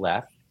Schedule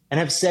F and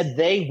have said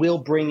they will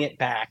bring it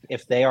back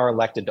if they are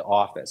elected to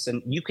office.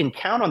 And you can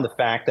count on the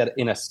fact that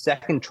in a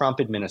second Trump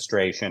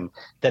administration,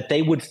 that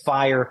they would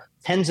fire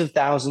tens of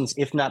thousands,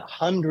 if not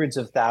hundreds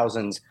of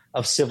thousands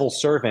of civil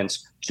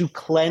servants to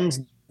cleanse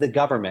the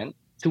government,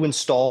 to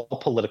install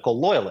political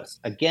loyalists.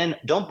 Again,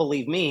 don't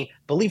believe me,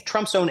 believe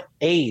Trump's own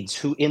aides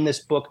who in this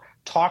book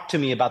talk to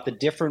me about the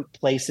different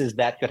places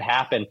that could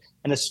happen.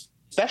 And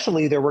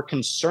especially there were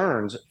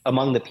concerns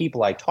among the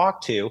people I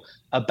talked to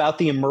about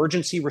the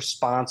emergency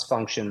response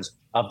functions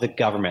of the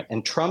government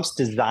and Trump's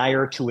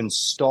desire to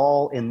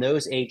install in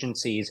those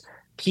agencies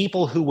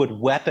people who would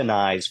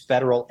weaponize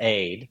federal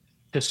aid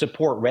to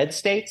support red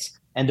states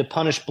and to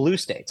punish blue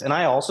states. And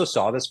I also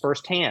saw this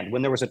firsthand.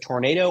 When there was a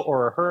tornado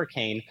or a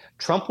hurricane,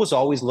 Trump was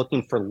always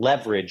looking for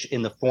leverage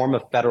in the form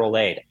of federal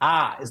aid.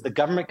 Is the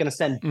government going to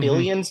send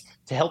billions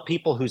to help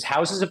people whose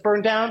houses have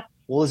burned down?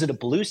 Well, is it a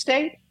blue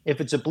state? If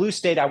it's a blue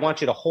state, I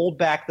want you to hold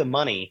back the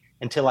money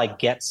until I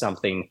get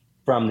something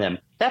from them.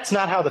 That's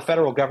not how the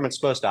federal government's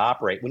supposed to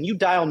operate. When you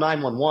dial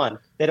 911,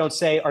 they don't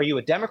say, are you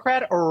a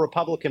Democrat or a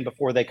Republican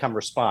before they come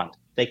respond?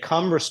 They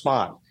come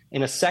respond.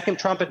 In a second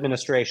Trump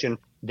administration,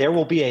 there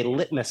will be a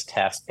litmus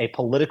test, a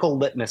political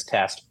litmus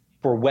test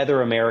for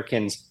whether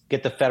Americans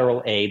get the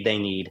federal aid they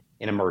need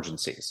in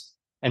emergencies.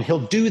 And he'll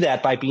do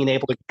that by being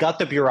able to gut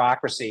the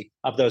bureaucracy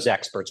of those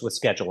experts with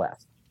Schedule F.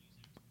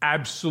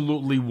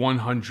 Absolutely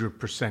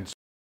 100%.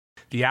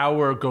 The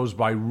hour goes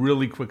by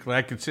really quickly.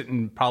 I could sit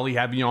and probably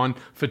have you on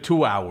for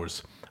 2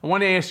 hours. I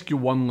want to ask you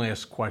one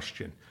last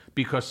question,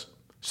 because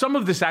some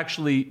of this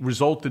actually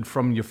resulted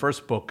from your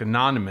first book,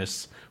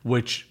 Anonymous,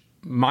 which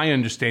my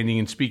understanding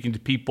in speaking to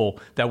people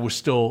that were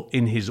still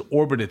in his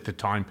orbit at the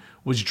time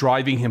was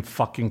driving him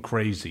fucking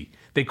crazy.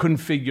 They couldn't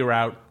figure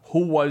out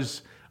who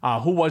was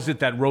it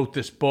that wrote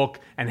this book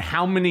and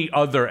how many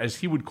other, as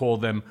he would call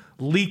them,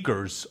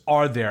 leakers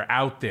are there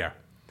out there.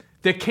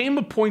 There came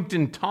a point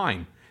in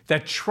time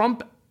that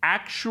Trump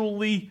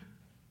actually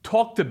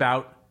talked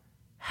about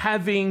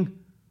having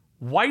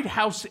White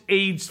House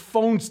aides'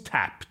 phones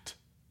tapped.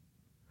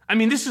 I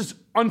mean, this is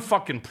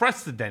unfucking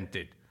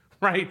precedented,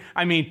 right?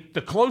 I mean,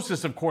 the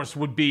closest, of course,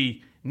 would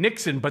be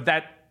Nixon, but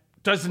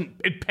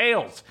it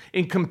pales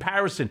in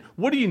comparison.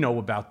 What do you know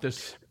about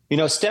this?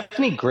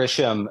 Stephanie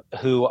Grisham,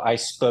 who I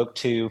spoke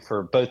to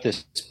for both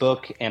this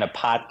book and a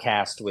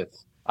podcast with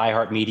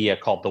iHeartMedia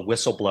called The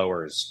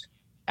Whistleblowers,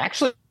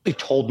 actually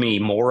told me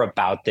more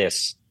about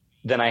this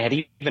than I had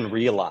even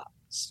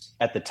realized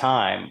at the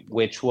time,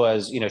 which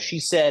was, she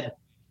said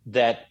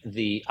that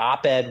the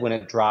op-ed, when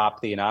it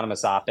dropped, the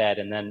anonymous op-ed,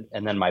 and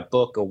then my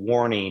book, A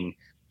Warning,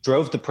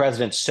 drove the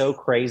president so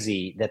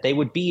crazy that they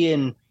would be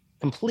in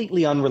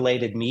completely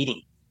unrelated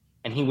meetings,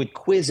 and he would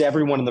quiz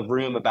everyone in the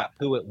room about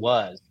who it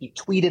was. He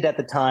tweeted at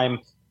the time,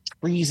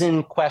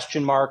 treason, ?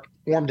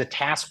 Formed a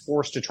task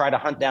force to try to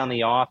hunt down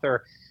the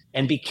author,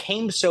 and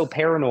became so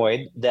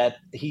paranoid that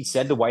he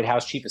said to White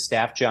House Chief of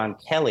Staff John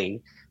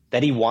Kelly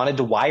that he wanted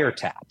to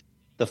wiretap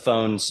the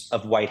phones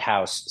of White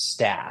House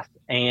staff.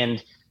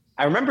 And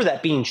I remember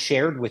that being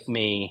shared with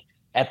me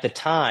at the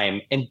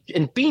time and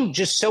being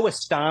just so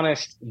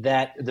astonished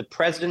that the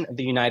president of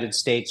the United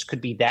States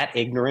could be that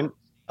ignorant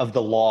of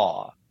the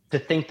law to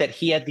think that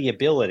he had the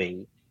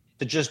ability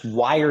to just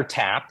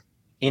wiretap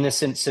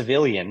innocent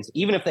civilians,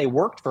 even if they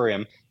worked for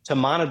him, to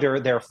monitor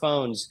their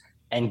phones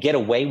and get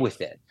away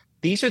with it.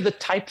 These are the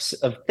types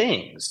of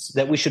things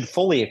that we should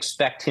fully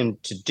expect him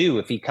to do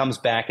if he comes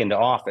back into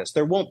office.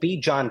 There won't be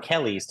John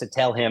Kellys to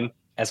tell him,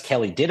 as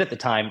Kelly did at the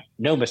time,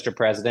 no, Mr.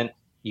 President,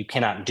 you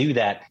cannot do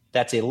that.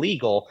 That's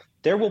illegal.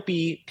 There will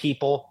be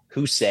people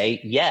who say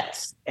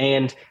yes.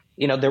 And,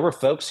 there were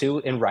folks who,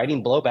 in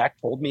writing blowback,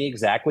 told me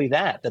exactly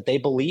that they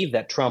believe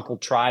that Trump will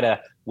try to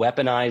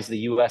weaponize the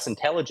U.S.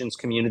 intelligence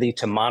community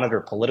to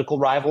monitor political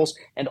rivals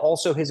and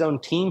also his own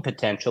team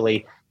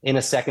potentially in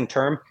a second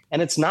term.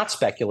 And it's not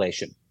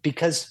speculation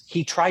because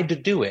he tried to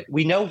do it.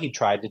 We know he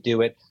tried to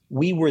do it.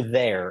 We were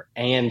there.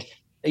 And,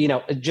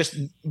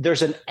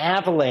 there's an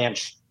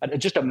avalanche,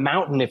 just a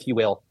mountain, if you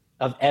will,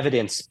 of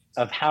evidence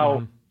of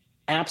how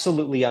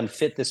absolutely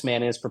unfit this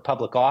man is for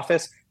public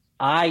office.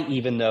 I,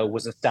 even though,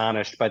 was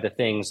astonished by the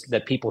things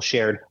that people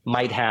shared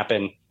might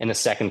happen in a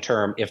second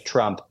term if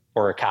Trump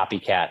or a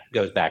copycat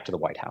goes back to the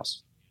White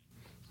House.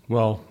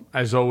 Well,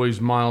 as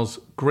always, Miles,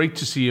 great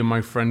to see you,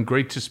 my friend.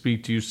 Great to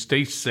speak to you.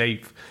 Stay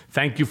safe.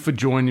 Thank you for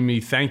joining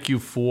me. Thank you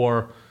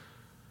for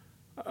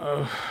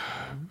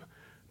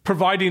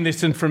providing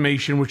this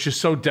information, which is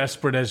so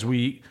desperate as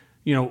we,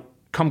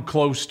 come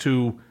close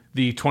to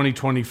the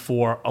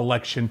 2024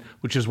 election,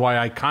 which is why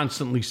I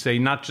constantly say,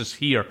 not just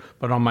here,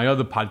 but on my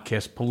other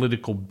podcast,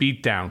 Political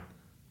Beatdown,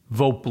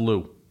 vote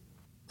blue.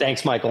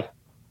 Thanks, Michael.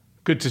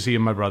 Good to see you,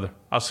 my brother.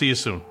 I'll see you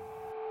soon.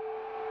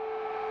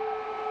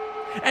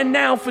 And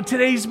now for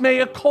today's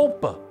Mea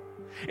Culpa.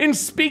 In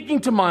speaking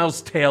to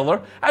Miles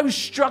Taylor, I was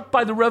struck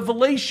by the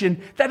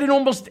revelation that in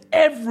almost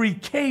every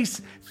case,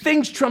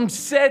 things Trump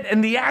said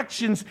and the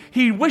actions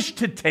he wished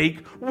to take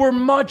were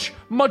much,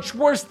 much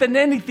worse than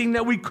anything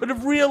that we could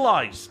have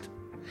realized.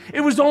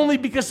 It was only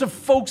because of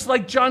folks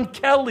like John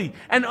Kelly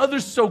and other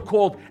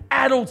so-called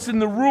adults in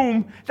the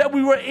room that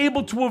we were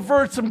able to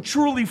avert some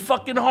truly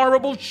fucking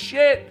horrible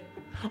shit.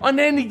 On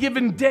any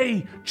given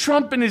day,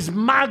 Trump and his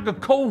MAGA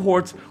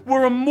cohorts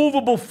were a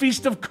movable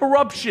feast of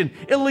corruption,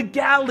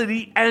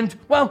 illegality, and,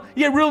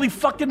 really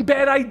fucking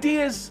bad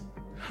ideas.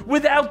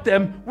 Without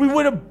them, we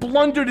would have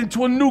blundered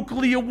into a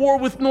nuclear war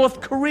with North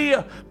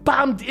Korea,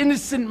 bombed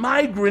innocent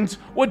migrants,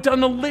 or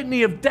done a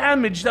litany of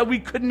damage that we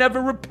could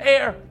never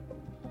repair.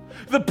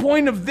 The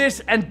point of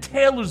this and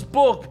Taylor's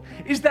book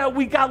is that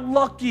we got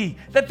lucky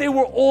that they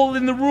were all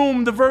in the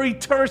room the very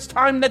first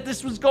time that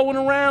this was going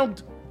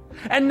around.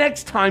 And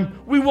next time,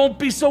 we won't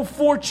be so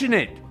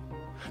fortunate.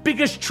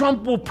 Because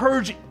Trump will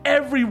purge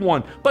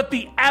everyone but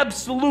the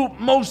absolute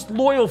most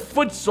loyal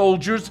foot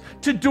soldiers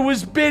to do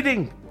his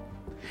bidding.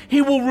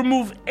 He will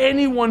remove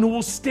anyone who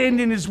will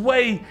stand in his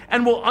way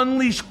and will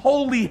unleash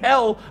holy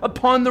hell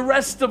upon the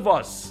rest of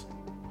us.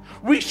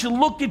 We should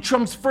look at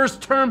Trump's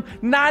first term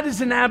not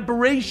as an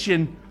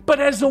aberration, but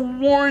as a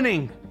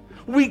warning.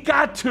 We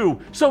got to,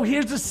 so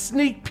here's a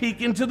sneak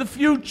peek into the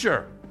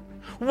future.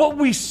 What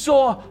we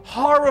saw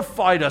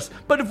horrified us,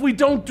 but if we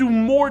don't do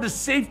more to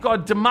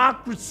safeguard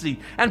democracy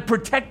and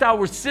protect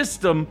our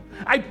system,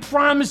 I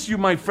promise you,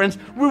 my friends,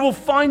 we will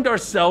find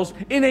ourselves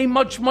in a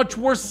much, much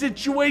worse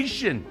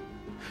situation.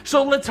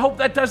 So let's hope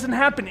that doesn't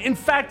happen. In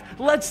fact,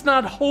 let's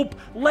not hope,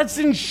 let's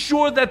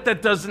ensure that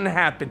that doesn't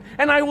happen.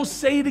 And I will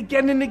say it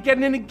again and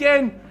again and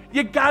again.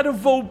 You gotta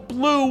vote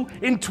blue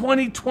in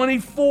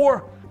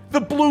 2024. The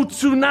blue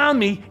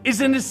tsunami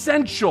is an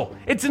essential.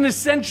 It's an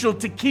essential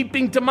to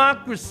keeping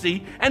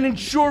democracy and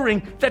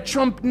ensuring that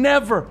Trump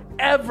never,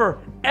 ever,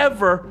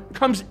 ever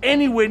comes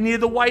anywhere near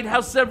the White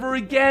House ever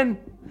again.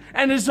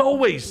 And as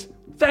always,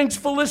 thanks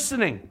for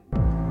listening.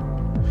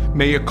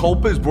 Mea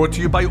Culpa is brought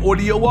to you by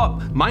Audio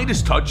Up,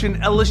 Midas Touch, and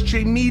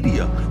LSJ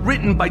Media.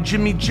 Written by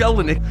Jimmy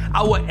Jelinek.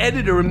 Our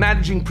editor and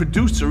managing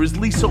producer is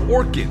Lisa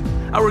Orkin.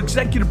 Our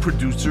executive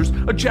producers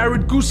are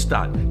Jared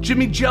Gustad,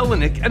 Jimmy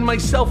Jelinek, and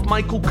myself,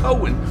 Michael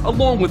Cohen,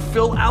 along with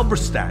Phil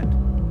Alberstadt.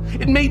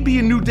 It may be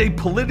a new day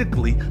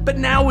politically, but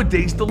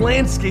nowadays the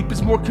landscape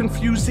is more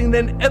confusing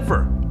than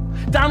ever.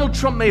 Donald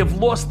Trump may have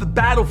lost the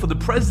battle for the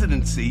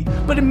presidency,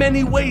 but in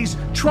many ways,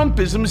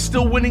 Trumpism is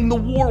still winning the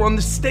war on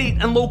the state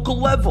and local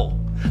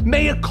level.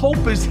 Mea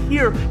Culpa is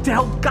here to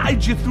help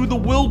guide you through the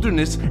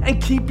wilderness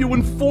and keep you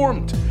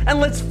informed. And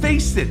let's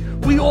face it,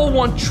 we all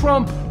want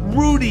Trump,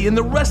 Rudy, and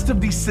the rest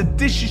of these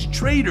seditious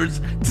traitors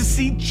to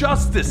see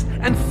justice.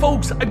 And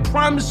folks, I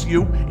promise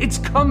you, it's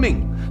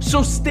coming.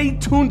 So stay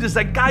tuned as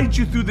I guide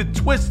you through the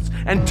twists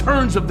and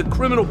turns of the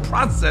criminal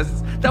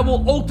process that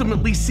will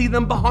ultimately see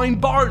them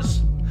behind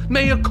bars.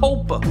 Mea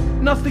Culpa,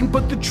 nothing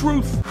but the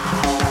truth.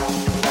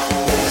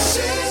 This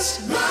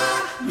is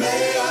my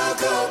Mea